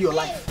wants to ruin your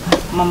life.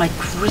 Mama, my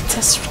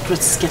greatest regret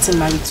is getting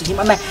married to him,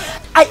 and I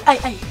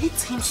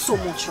hate him so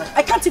much, right?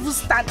 I can't even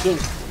stand him.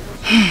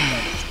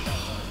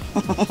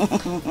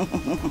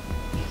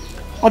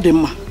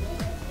 Odemma,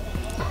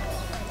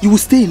 you will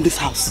stay in this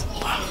house.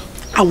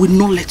 I will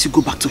not let you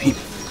go back to him.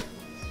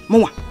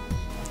 Mama,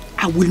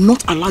 I will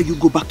not allow you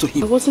go back to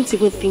him. I wasn't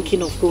even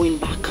thinking of going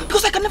back.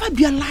 Because I can never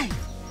be alive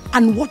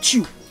and watch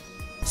you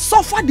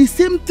suffer the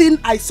same thing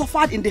I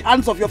suffered in the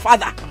hands of your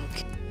father.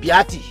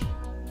 Beati,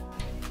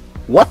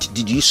 What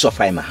did you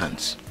suffer in my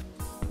hands?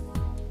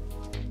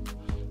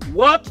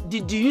 What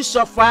did you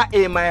suffer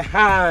in my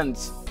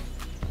hands?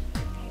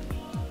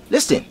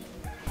 Listen,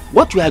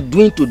 what you are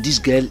doing to this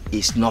girl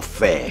is not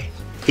fair.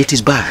 It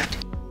is bad.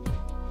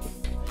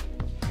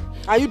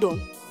 Are you done?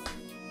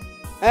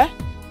 Eh?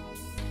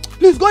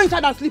 Please go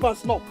inside and sleep and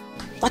snore.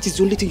 That is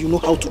the only thing you know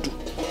how to do.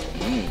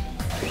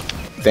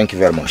 Thank you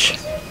very much.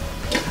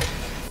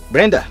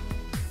 Brenda,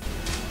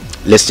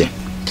 listen.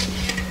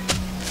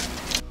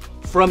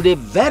 From the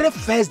very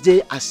first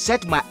day I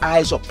set my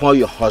eyes upon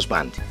your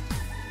husband,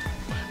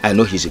 I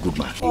know he's a good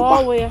man.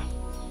 Oh, yeah.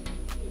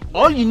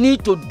 All you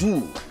need to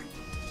do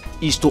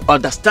is to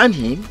understand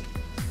him,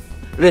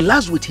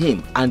 relax with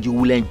him, and you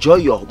will enjoy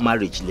your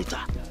marriage later.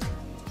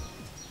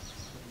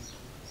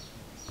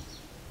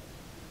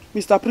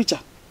 Mr. Preacher,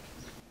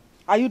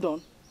 are you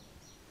done?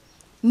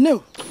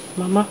 No.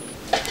 Mama.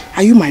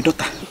 Are you my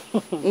daughter?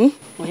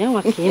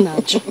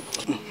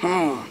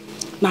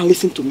 Now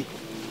listen to me.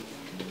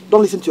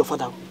 Don't listen to your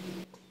father.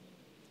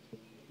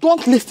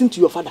 Don't listen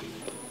to your father.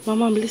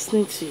 Mama, I'm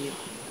listening to you.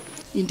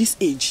 In this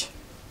age,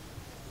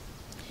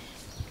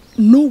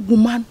 no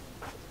woman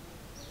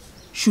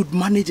should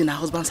manage in her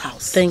husband's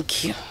house.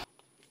 Thank you.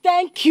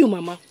 Thank you,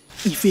 Mama.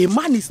 If a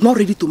man is not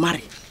ready to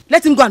marry,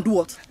 let him go and do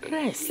what?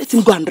 Rest. Let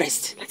him go and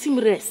rest. Let him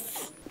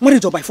rest.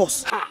 Marriage or by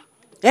force? Ah.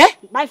 Eh?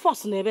 By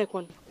force, never.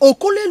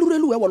 Okole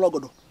lurelu ewa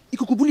logodo.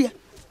 Ikukubulia.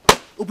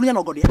 Obulia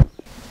no godia.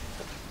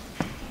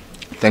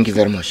 Thank you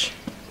very much.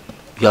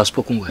 You have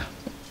spoken well.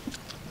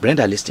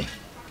 Brenda, listen.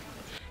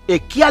 A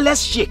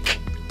careless sheik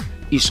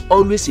is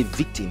always a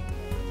victim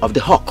of the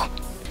hawk.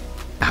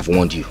 I have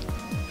warned you.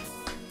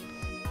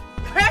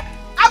 Hey,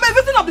 I'm a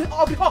victim of the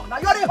hawk. Now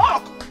you're a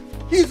hawk.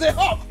 He's a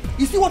hawk.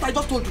 You see what I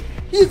just told you?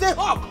 He's a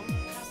hawk.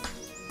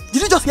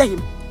 Did you just hear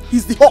him?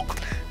 He's the hawk.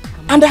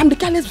 Mama. And I am the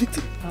careless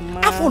victim. Mama.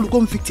 I fall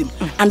become victim.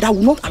 And I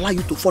will not allow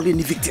you to fall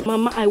any victim.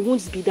 Mama, I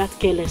won't be that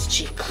careless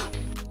chick.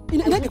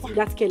 I won't be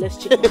that careless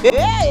chick.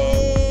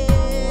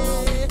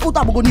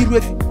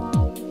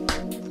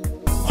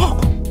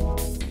 Hawk.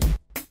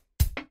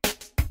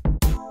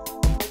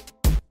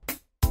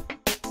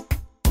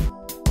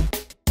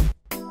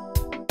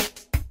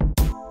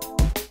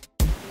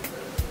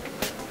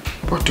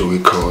 What do we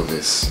call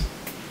this?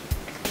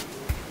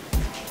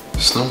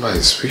 This number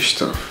is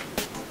switched off.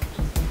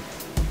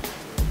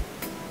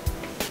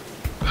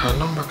 Her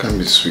number can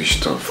be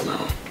switched off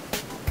now.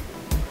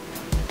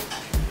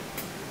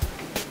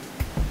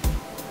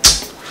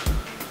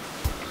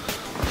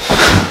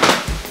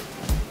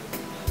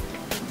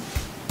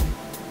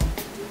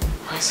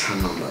 Why is her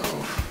number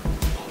off?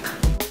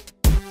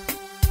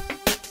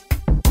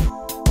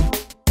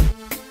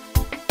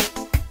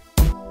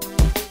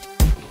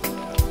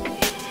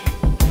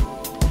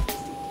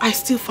 I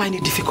still find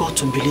it difficult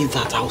to believe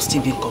that I will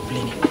still be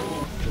complaining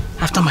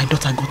after my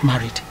daughter got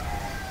married.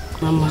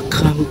 Mama,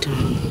 calm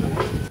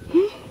down.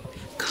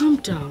 Calm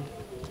down.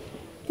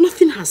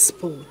 Nothing has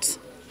spoiled.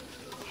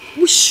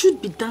 We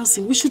should be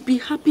dancing. We should be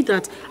happy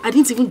that I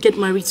didn't even get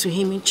married to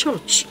him in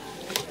church.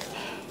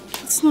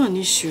 It's not an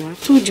issue.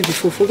 I've told you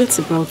before. Forget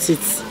about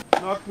it.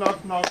 Knock,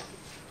 knock, knock.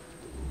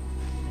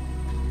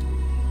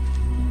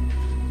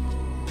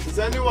 Is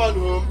anyone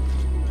home?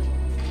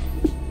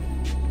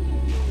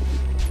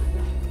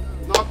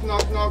 Knock,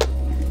 knock, knock.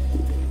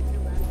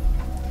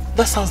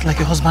 That sounds like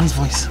your husband's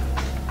voice.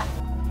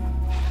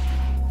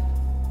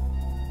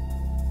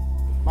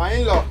 My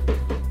in-law.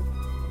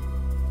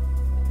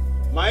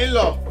 My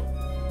in-law.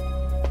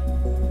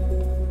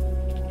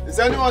 Is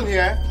anyone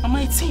here?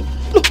 Mama, it's him.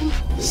 Look.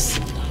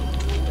 Sit down.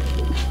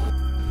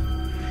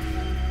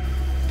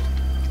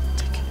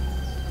 Take it.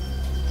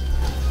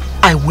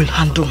 I will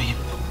handle him.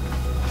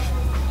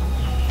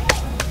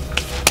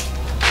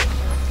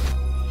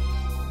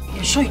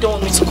 You sure you don't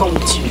want me to come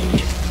with you?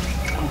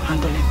 I'll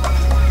handle him.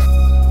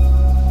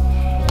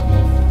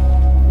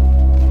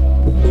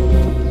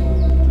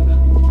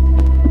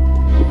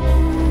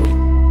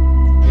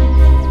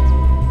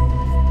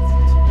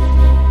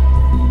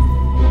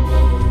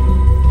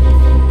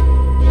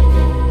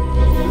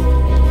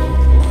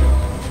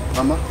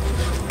 Mama?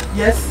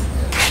 Yes?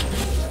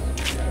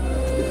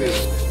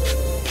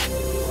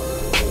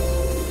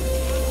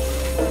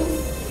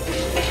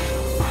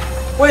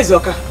 Where is your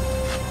car?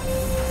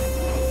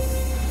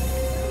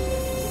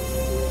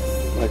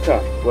 My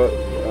car? Well,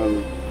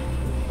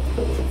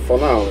 for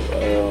now,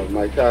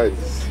 my car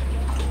is...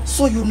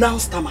 So you now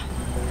stammer?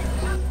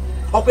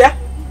 Okay?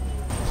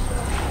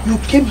 You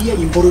came here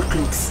in borrowed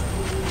clothes,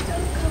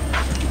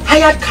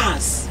 hired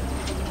cars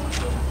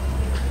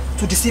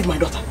to deceive my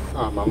daughter.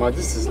 Ah, Mama,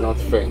 this is not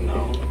fair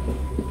now.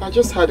 I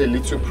just had a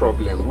little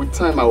problem. With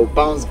time, I will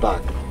bounce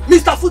back.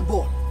 Mr.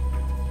 Football,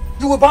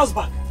 you will bounce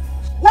back.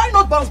 Why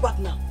not bounce back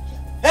now?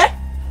 Eh?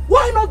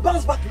 Why not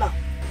bounce back now?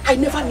 I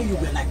never knew you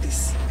were like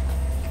this.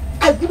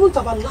 I wouldn't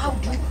have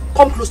allowed you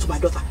come close to my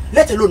daughter,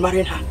 let alone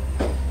marrying her.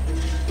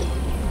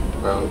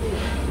 Well,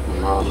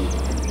 Mom,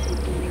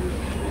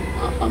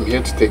 I'm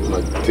here to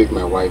take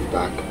my wife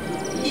back.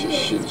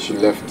 She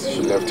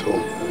left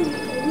home.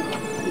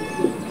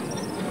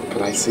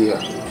 Can I see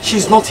her?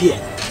 She's not here.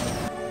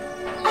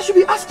 I should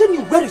be asking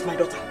you, where is my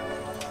daughter?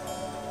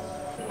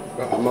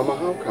 Mama,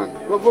 how can?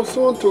 But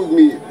someone told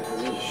me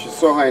she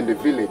saw her in the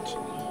village.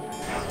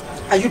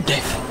 Are you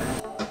deaf?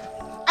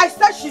 I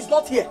said she's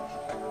not here.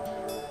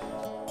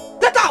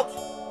 Get out!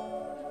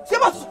 See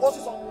what you're supposed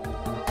to say.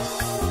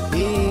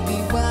 Baby,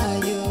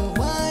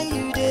 why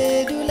you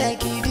dey do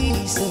like it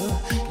is so?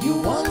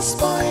 You won't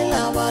spoil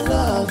our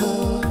love,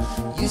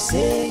 oh. You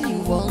say you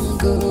won't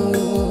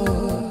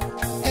go.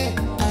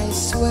 I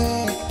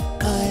swear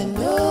I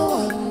no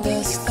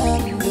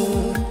understand,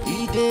 oh.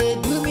 He dey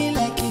do me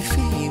like a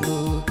film,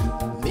 oh.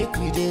 Make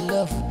we dey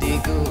love, dey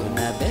go.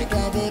 Na beg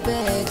I dey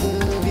beg,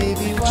 oh.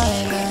 Baby,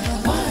 why now?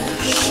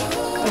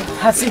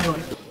 Has he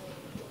gone?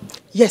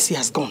 Yes, he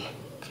has gone.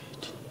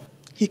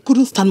 He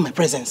couldn't stand my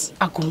presence.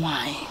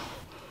 Agumai.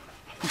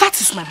 That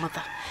is my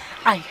mother.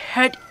 I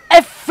heard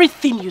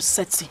everything you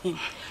said to him.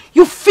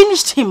 You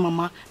finished him,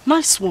 Mama.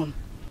 Nice one.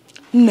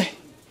 No,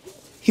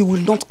 he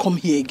will not come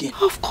here again.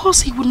 Of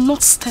course, he will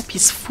not step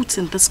his foot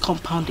in this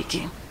compound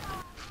again.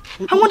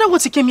 I wonder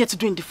what he came here to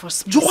do in the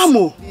first place.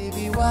 Joamo.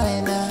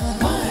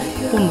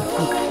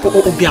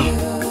 Obiam.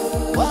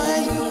 Why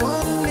you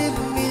won't leave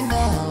me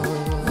now?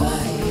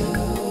 Why you?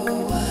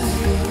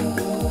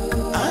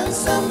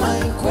 Answer my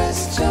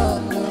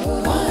question.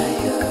 Why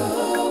you?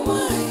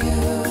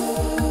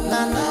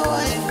 Now I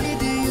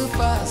need you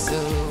pass.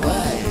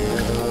 Why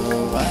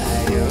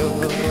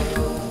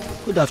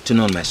you? Good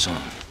afternoon, my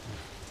son.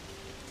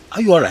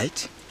 Are you all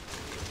right?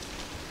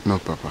 No,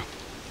 Papa.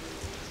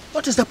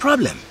 What is the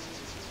problem?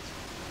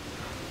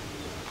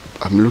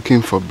 I'm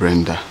looking for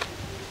Brenda.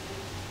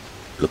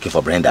 Looking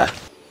for Brenda?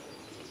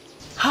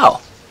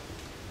 How?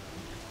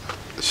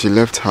 She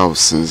left house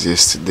since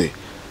yesterday,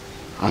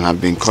 and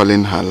I've been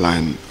calling her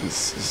line.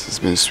 It's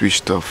been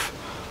switched off.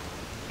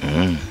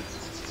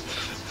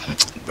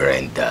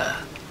 Brenda.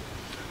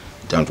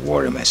 Don't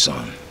worry, my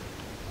son.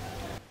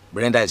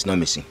 Brenda is not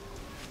missing.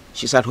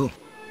 She's at home.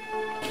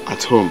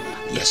 At home?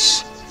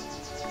 Yes.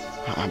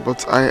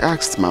 But I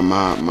asked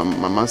Mama.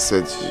 Mama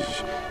said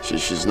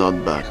she's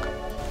not back.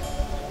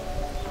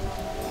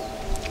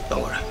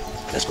 Don't worry.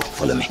 Let's go.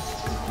 Follow me.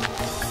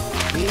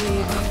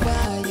 Baby,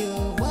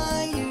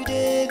 why you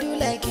dey do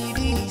like it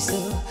is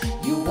so?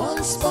 You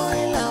won't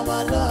spoil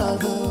our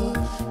love,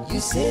 oh. You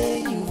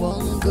say you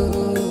won't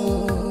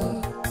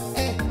go.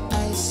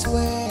 I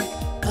swear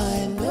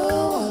I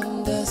no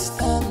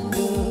understand,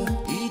 oh.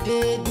 He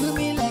dey do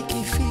me like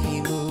a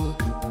film, oh.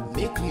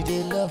 Make we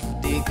dey love,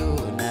 dey go.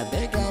 Na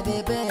beg I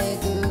dey beg,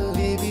 oh.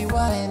 Baby,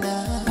 why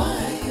now?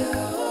 Why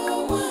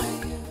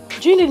you?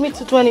 Do you need me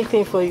to do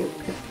anything for you?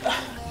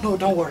 No,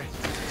 don't worry.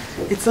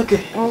 It's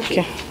okay.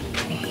 Okay.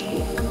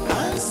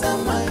 Answer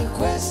my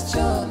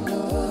question,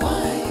 oh.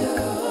 Why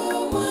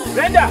you?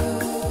 Brenda!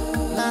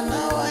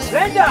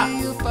 Brenda!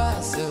 You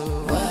pass,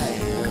 oh. Why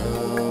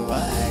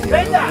you?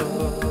 Brenda!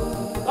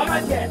 Come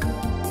out here!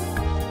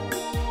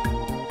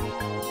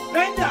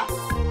 Brenda!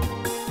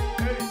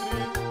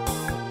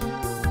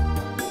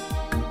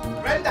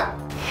 Brenda!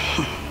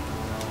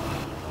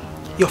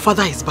 Your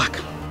father is back.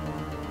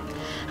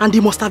 And he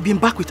must have been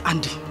back with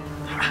Andy.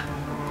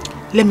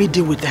 Let me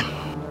deal with them.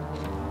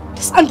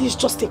 This Andy is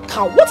just a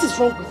cow. What is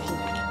wrong with him?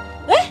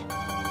 Eh?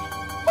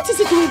 What is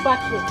he doing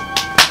back here?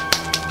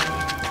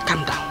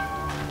 Calm down.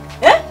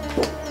 Eh?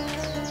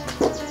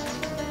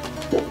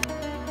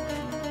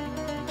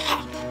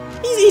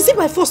 Is it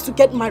by force to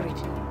get married?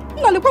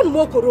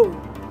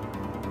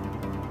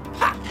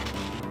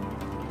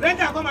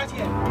 Brenda, come out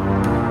here!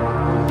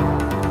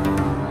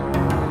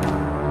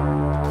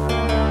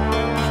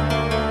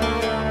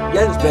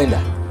 Yes, Brenda.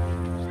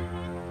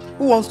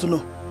 Who wants to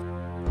know?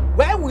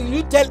 Why will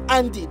you tell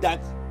Andy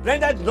that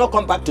Brenda did not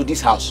come back to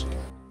this house?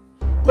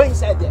 Go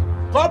inside there.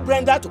 Call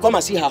Brenda to come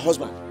and see her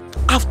husband.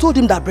 I've told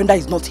him that Brenda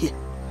is not here.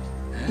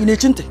 In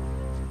Echinte.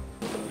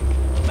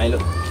 Milo,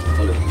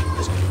 follow me.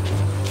 Let's go.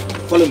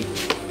 Follow me.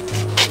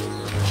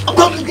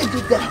 Come and get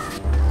there.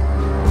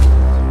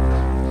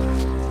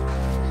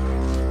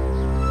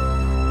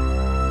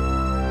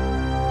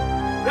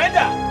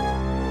 Brenda!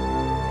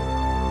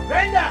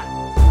 Brenda!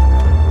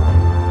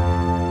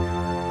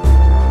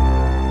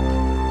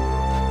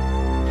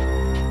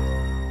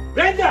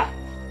 Brenda!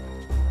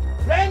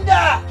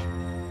 Brenda!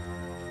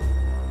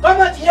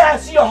 Come out here and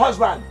see your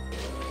husband.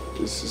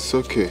 It's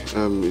okay.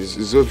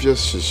 It's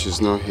obvious she's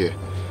not here.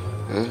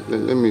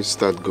 Let me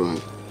start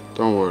going.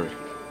 Don't worry.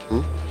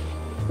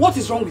 What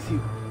is wrong with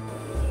you?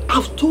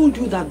 I've told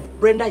you that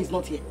Brenda is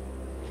not here.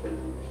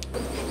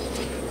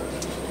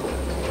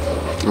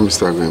 Let me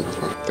start going,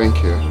 Papa.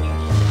 Thank you.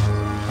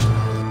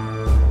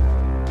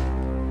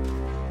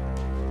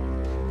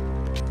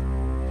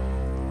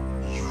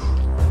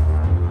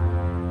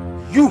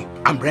 You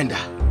and Brenda.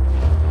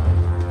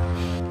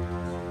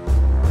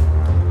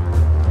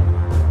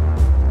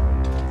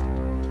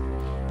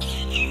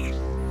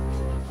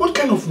 What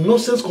kind of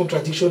nonsense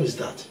contradiction is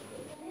that?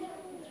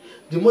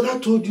 The mother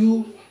told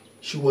you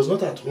she was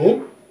not at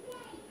home.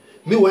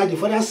 Meanwhile, the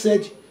father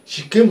said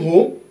she came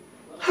home.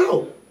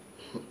 How?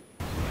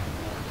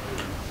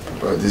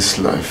 But this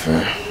life,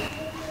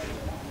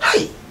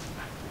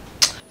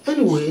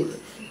 Anyway,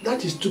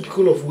 that is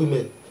typical of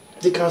women.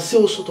 They can say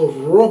all sort of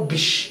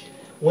rubbish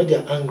when they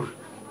are angry.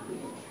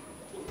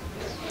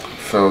 I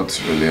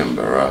felt really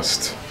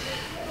embarrassed.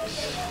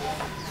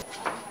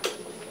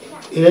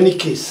 In any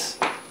case,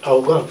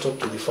 I'll go and talk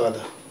to the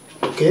father,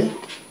 okay?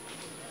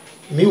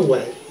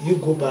 Meanwhile, you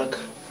go back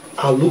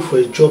and look for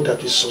a job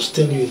that will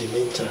sustain you in the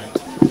meantime.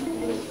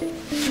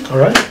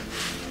 Alright?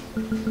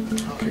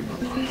 Okay,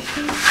 Papa.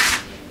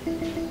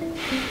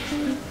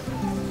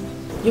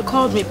 You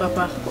called me,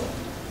 Papa.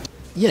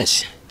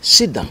 Yes,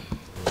 sit down.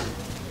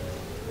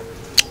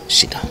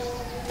 Sit down.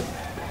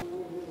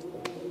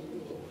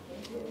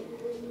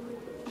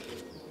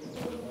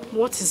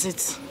 What is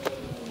it?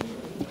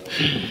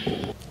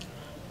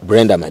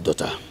 Brenda, my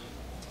daughter.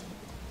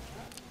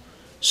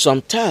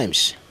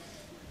 Sometimes,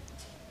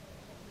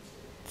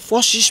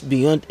 forces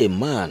beyond a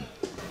man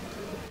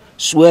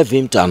swerve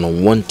him to an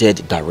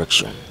unwanted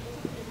direction.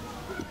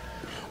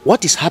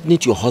 What is happening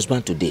to your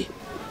husband today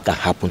can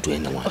happen to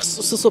anyone.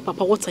 So,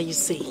 Papa, what are you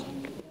saying?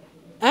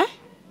 Eh?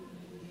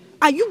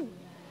 Are you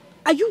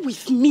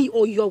with me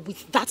or you're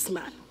with that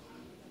man?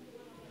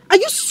 Are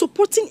you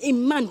supporting a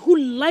man who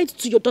lied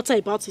to your daughter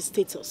about his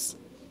status?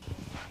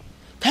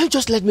 Can you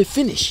just let me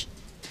finish?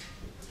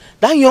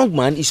 That young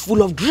man is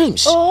full of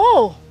dreams.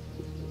 Oh!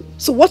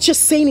 So what you're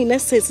saying in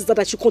essence is that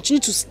I should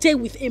continue to stay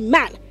with a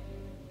man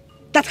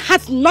that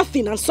has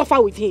nothing and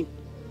suffer with him?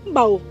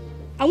 Bao,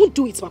 I won't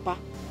do it, Papa.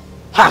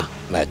 Ha!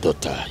 My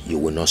daughter, you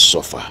will not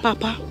suffer.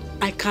 Papa,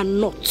 I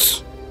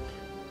cannot.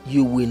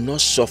 You will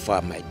not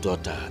suffer, my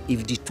daughter,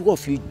 if the two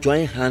of you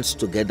join hands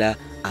together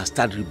and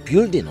start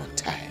rebuilding on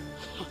time.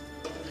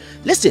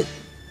 Listen,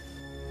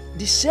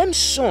 the same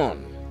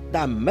sun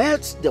that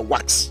melts the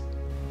wax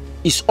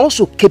is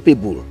also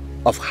capable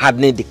of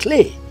hardening the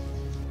clay.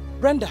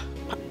 Brenda,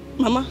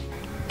 Mama,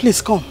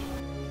 please come.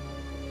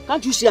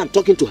 Can't you see I'm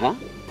talking to her?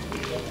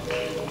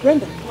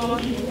 Brenda, Mama,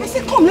 I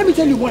said come, let me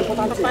tell you one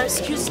important thing. Papa,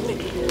 excuse me.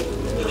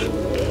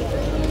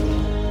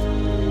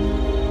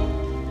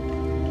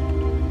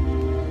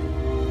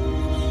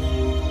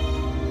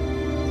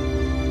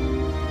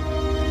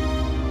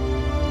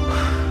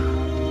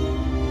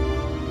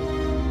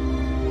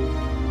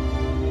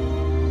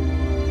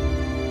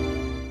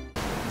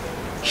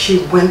 She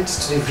went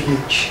to the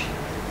village.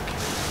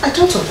 I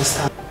don't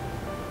understand.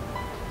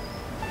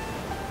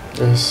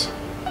 Yes.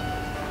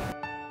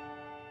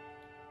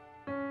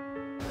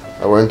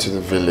 I went to the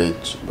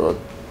village, but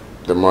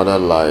the mother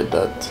lied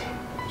that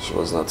she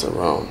was not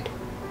around.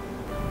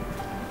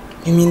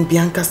 You mean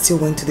Bianca still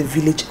went to the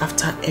village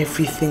after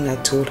everything I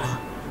told her?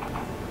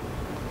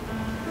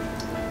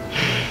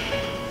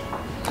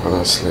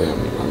 Honestly,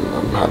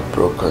 I'm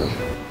heartbroken.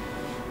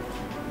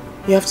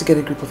 You have to get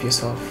a grip of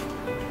yourself.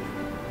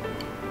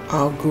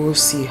 I'll go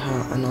see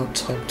her and I'll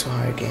talk to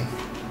her again.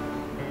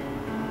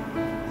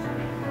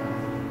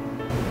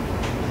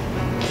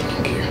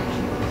 Thank you.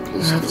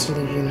 I have to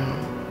leave you now.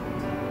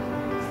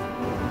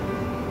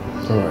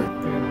 Alright.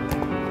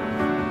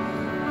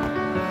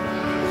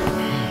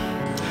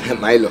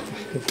 Milo,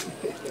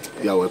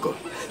 you are welcome.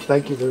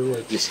 Thank you very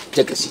much. Please,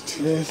 take a seat.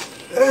 Yes.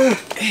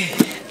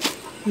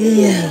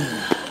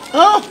 Yeah.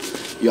 Oh,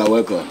 you are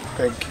welcome.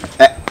 Thank you.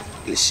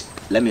 Please,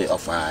 let me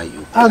offer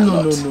you.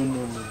 No.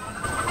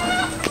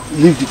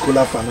 Leave the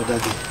cola for another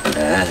day.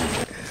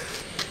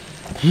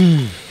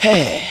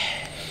 Hey,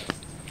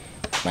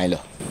 Milo.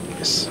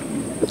 Yes.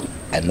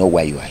 I know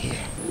why you are here.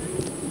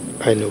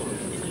 I know.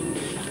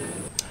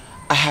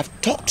 I have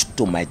talked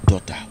to my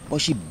daughter,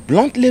 but she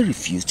bluntly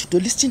refused to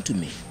listen to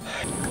me.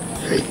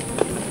 Hey,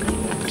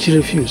 she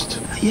refused?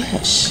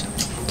 Yes.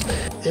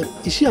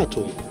 Is she at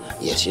home?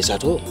 Yes, she's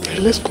at home.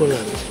 Let's call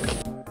her.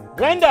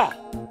 Brenda!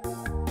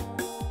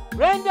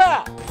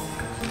 Brenda!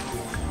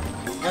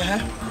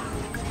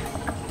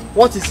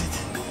 What is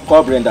it?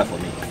 Call Brenda for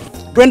me.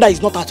 Brenda is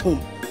not at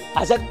home.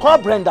 I said call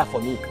Brenda for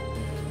me.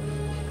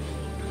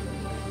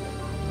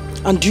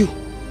 And you,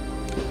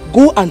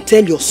 go and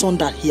tell your son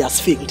that he has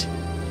failed.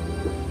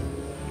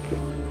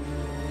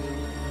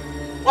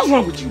 What's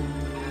wrong with you?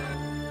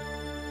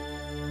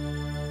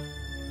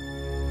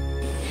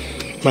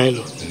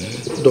 Milo,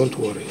 don't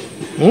worry.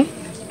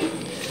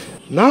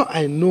 Now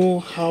I know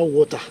how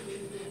water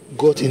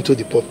got into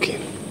the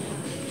pumpkin.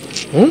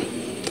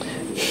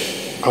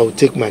 I will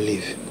take my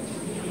leave.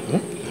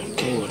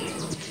 Okay.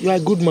 You are a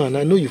good man.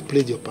 I know you've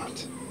played your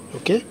part.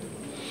 Okay?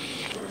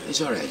 It's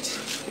alright.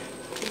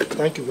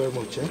 Thank you very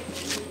much.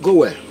 Go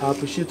well. I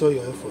appreciate all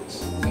your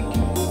efforts.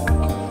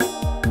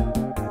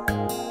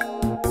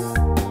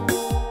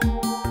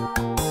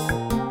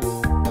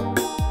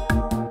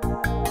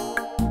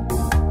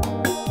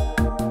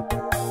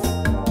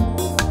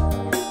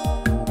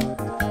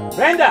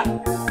 Brenda!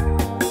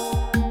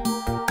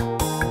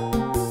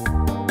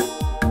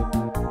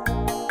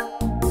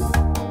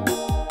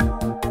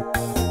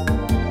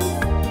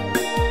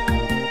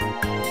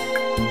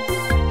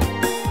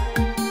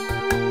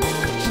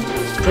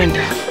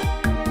 Brenda,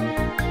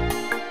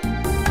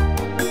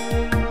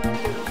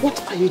 what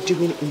are you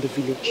doing in the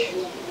village?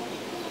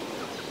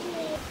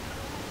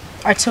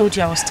 I told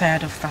you I was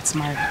tired of that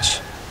marriage.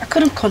 I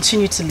couldn't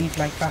continue to live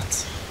like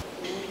that.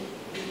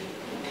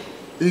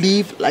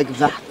 Live like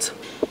that?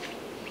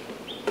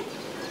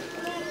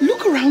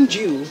 Look around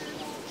you.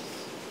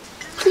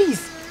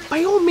 Please,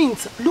 by all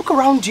means, look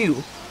around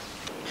you.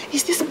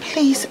 Is this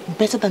place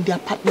better than the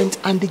apartment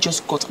Andy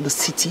just got in the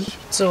city?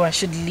 So I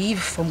should leave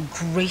from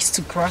grace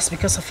to grass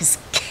because of his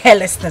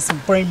carelessness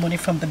of borrowing money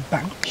from the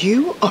bank?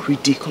 You are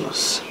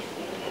ridiculous.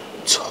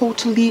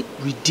 Totally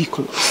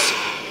ridiculous.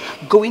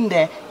 Go in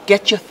there,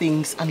 get your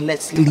things, and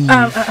let's leave.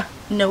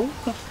 No,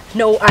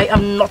 I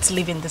am not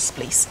leaving this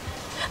place.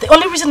 The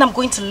only reason I'm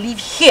going to leave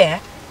here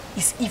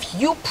is if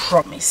you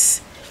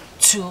promise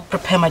to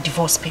prepare my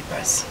divorce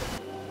papers.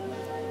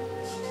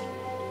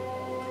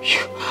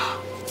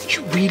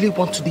 You really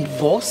want to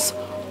divorce?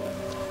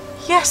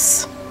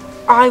 Yes,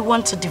 I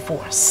want a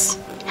divorce.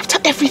 After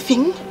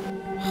everything?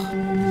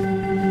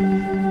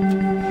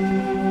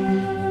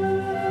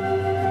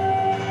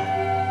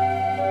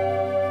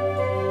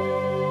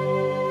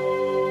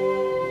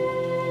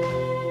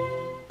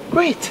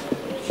 Great.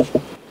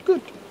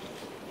 Good.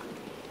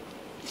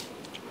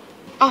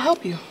 I'll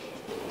help you.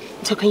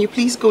 So can you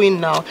please go in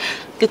now,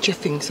 get your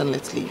things and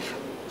let's leave.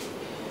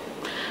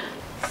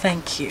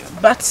 Thank you.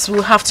 But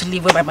we'll have to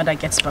leave when my mother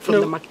gets back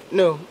from the market.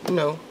 No.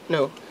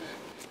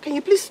 Can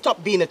you please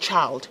stop being a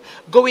child?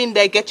 Go in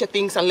there, get your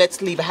things and let's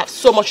leave. I have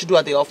so much to do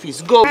at the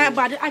office. Go.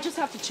 But I just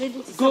have to change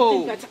into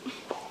something better.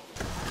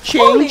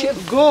 Change,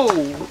 go.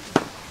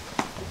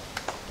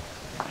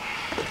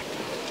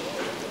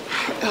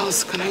 How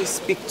else can I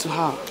speak to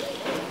her?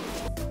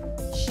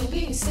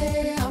 She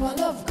say our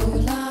love go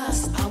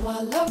last,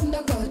 our love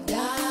no go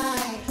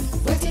die.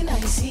 Waiting I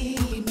see,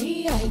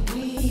 me I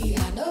agree,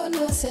 I don't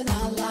know say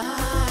na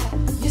lie.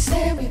 You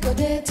say we go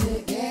there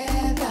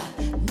together,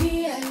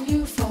 me and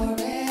you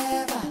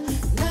forever.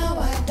 Now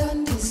I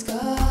don't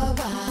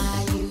discover,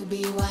 you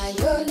be why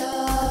your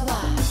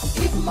lover.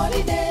 If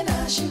money then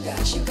na sugar,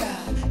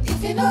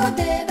 if you know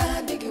then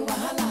na big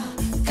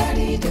wahala.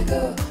 Carry the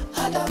go,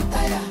 I don't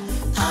tire.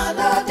 I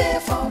know they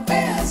for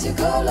pay as you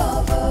go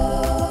lover.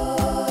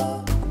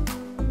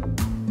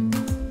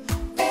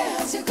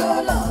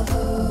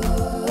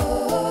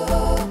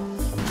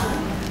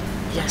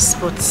 Yes,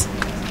 but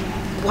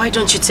why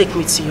don't you take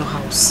me to your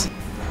house?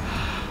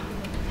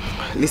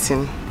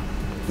 Listen,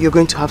 you're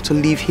going to have to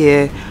live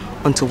here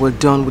until we're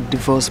done with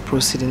divorce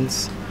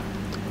proceedings.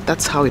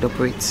 That's how it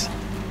operates.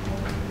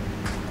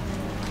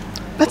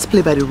 Let's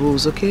play by the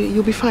rules, okay?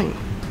 You'll be fine.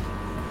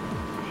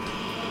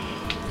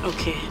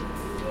 Okay.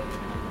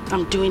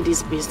 I'm doing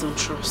this based on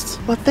trust.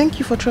 Well, thank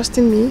you for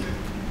trusting me.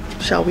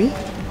 Shall we?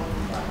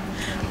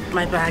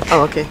 My bag.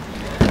 Oh, okay.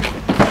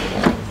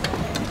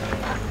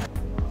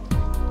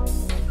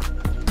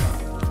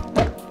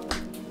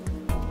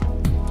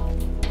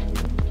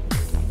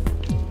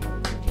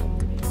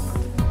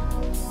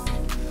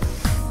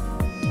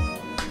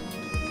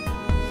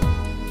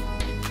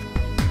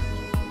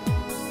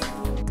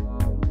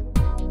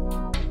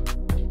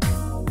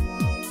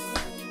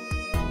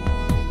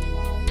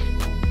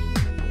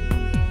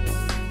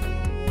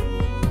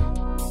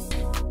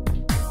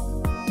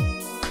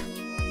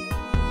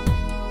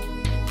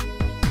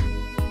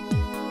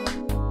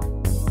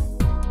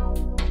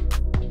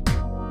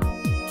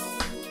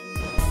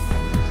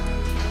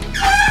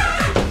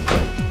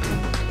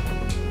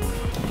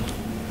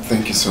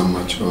 Thank you so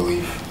much,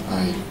 Olive.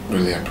 I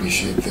really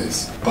appreciate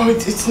this. Oh,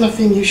 it's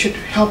nothing. You should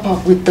help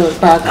out with the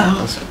bag.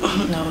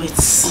 No,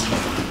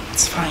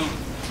 it's fine.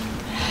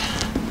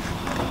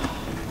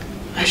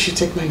 I should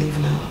take my leave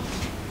now.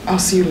 I'll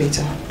see you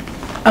later.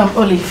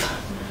 Olive,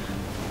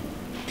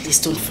 please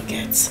don't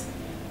forget.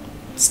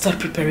 Start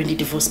preparing the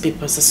divorce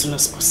papers as soon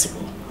as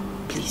possible.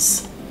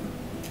 Please.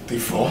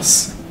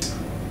 Divorce?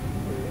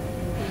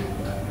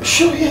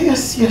 Sure,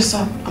 yes,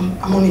 I'm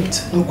on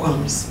it. No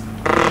qualms.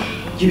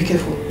 You be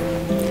careful.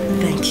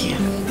 Thank you.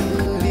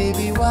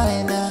 Baby,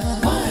 why now?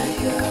 Why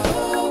you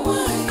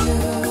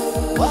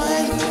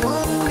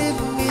wanna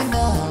leave me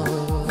now?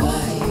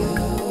 Why you?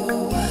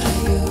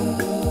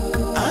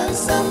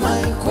 Answer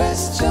my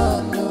question.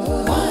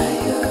 Why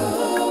you?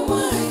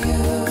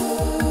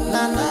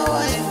 Now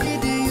why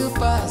did you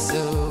pass?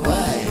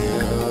 Why you?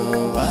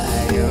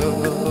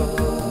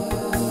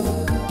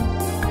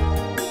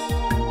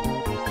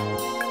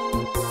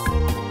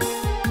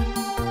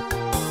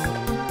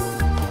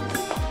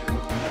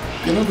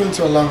 You're not going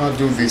to allow her to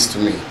do this to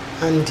me.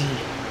 Andy,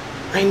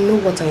 I know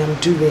what I am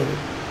doing.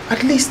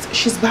 At least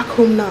she's back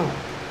home now.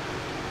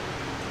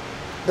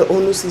 The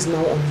onus is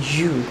now on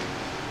you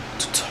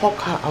to talk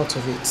her out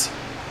of it.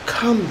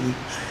 Calmly,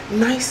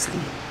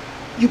 nicely.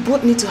 You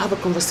both need to have a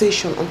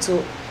conversation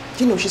until,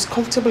 she's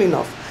comfortable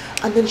enough.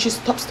 And then she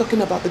stops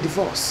talking about the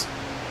divorce.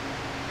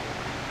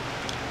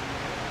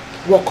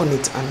 Work on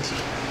it, Andy.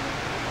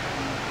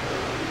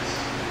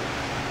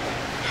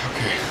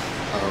 Okay,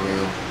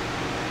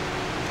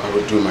 I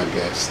will do my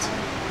best.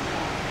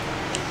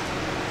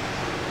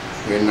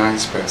 You're a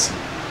nice person.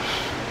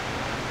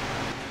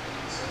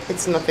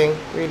 It's nothing,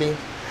 really.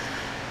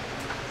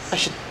 I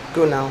should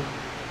go now.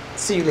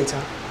 See you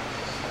later.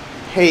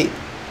 Hey,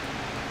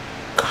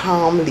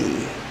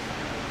 calmly.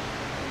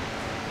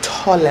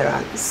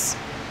 tolerance.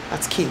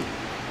 That's key.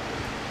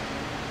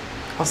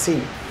 I'll see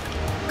you.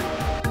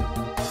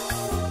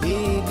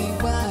 Baby,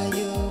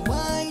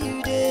 why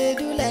you dey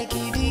do like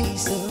it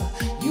is so?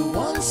 You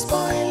won't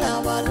spoil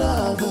our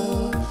love,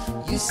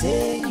 oh. You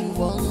say you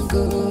won't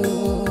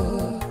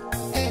go.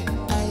 Hey,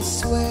 I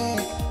swear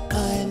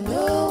I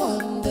no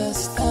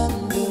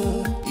understand,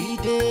 oh. You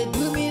dey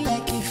do me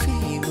like a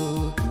film,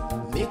 oh.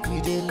 Make we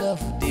dey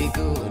love, dey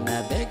go.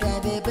 Na beg I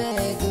dey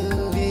beg,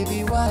 oh.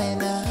 Baby, why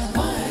now?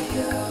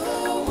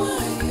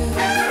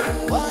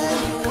 Why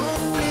you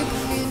won't leave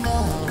me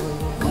now?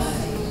 Why?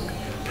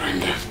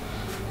 Brenda.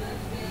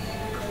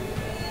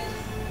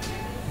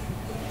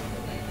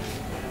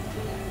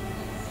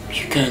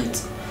 You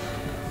can't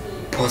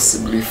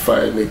possibly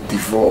file a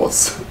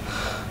divorce.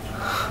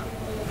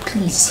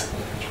 Please.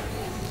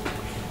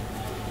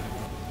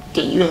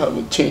 Can you have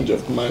a change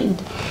of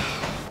mind?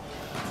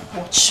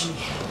 Watch me.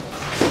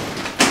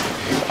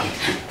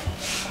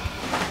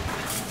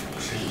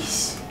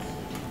 Please.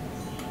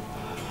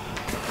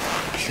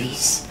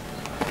 Please.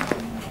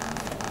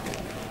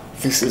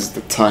 This is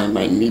the time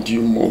I need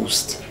you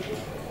most.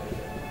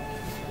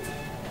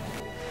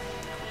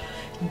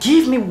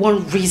 Give me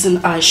one reason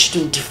I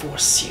shouldn't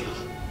divorce you.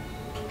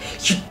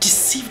 You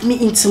deceived me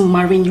into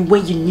marrying you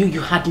when you knew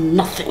you had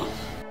nothing.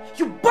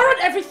 You borrowed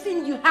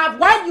everything you have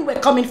while you were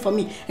coming for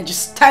me, and you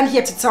stand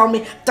here to tell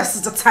me this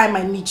is the time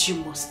I need you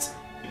most.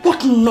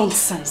 What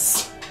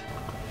nonsense.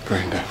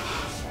 Brenda,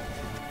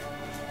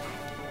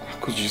 how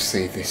could you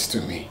say this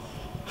to me?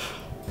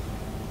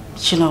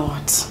 You know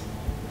what?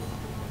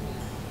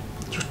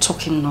 You're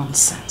talking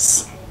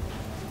nonsense.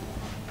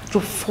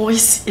 Your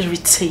voice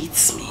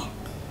irritates me.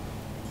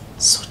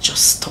 So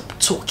just stop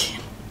talking.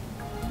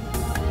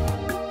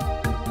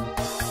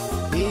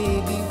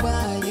 Baby,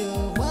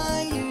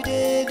 why you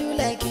dey do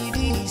like it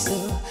is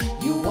so?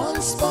 You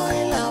won't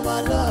spoil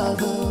our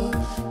love,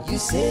 oh. You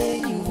say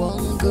you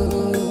won't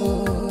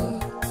go.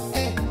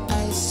 Hey,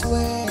 I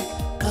swear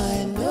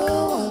I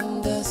no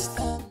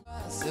understand.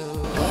 So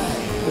why?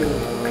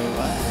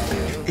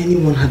 If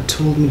anyone had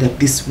told me that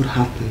this would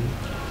happen,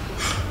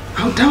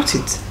 I would doubt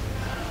it.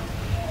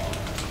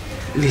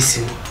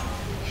 Listen,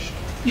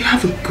 you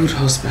have a good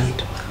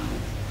husband.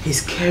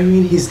 He's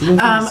caring, he's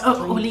loving.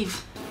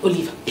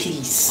 Olive,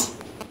 please.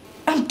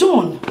 I'm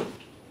done.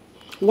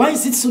 Why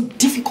is it so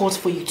difficult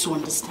for you to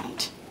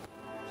understand?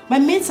 My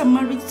mates are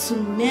married to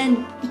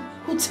men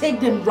who take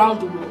them round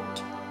the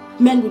world.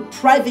 Men with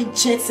private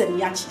jets and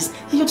yachts.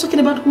 And you're talking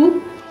about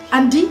who?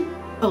 Andy?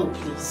 Oh,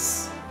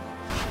 please.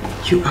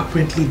 You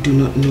apparently do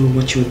not know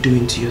what you're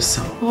doing to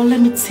yourself. Well, let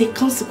me take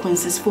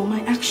consequences for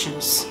my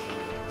actions.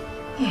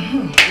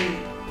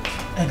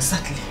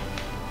 Exactly.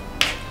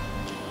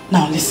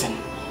 Now listen.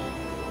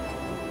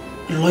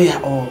 Lawyer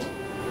or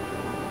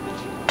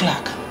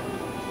clerk,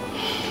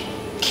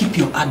 keep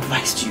your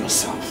advice to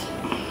yourself.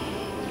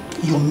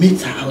 Your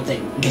mates are out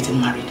there getting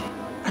married,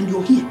 and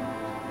you're here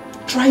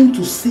trying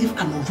to save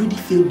an already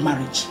failed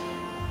marriage.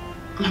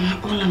 Mama,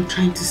 all I'm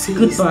trying to say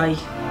Goodbye.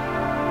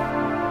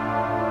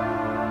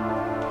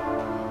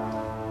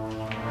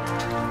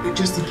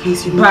 Just in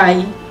case you know.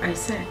 Bye, I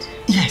said.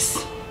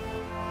 Yes.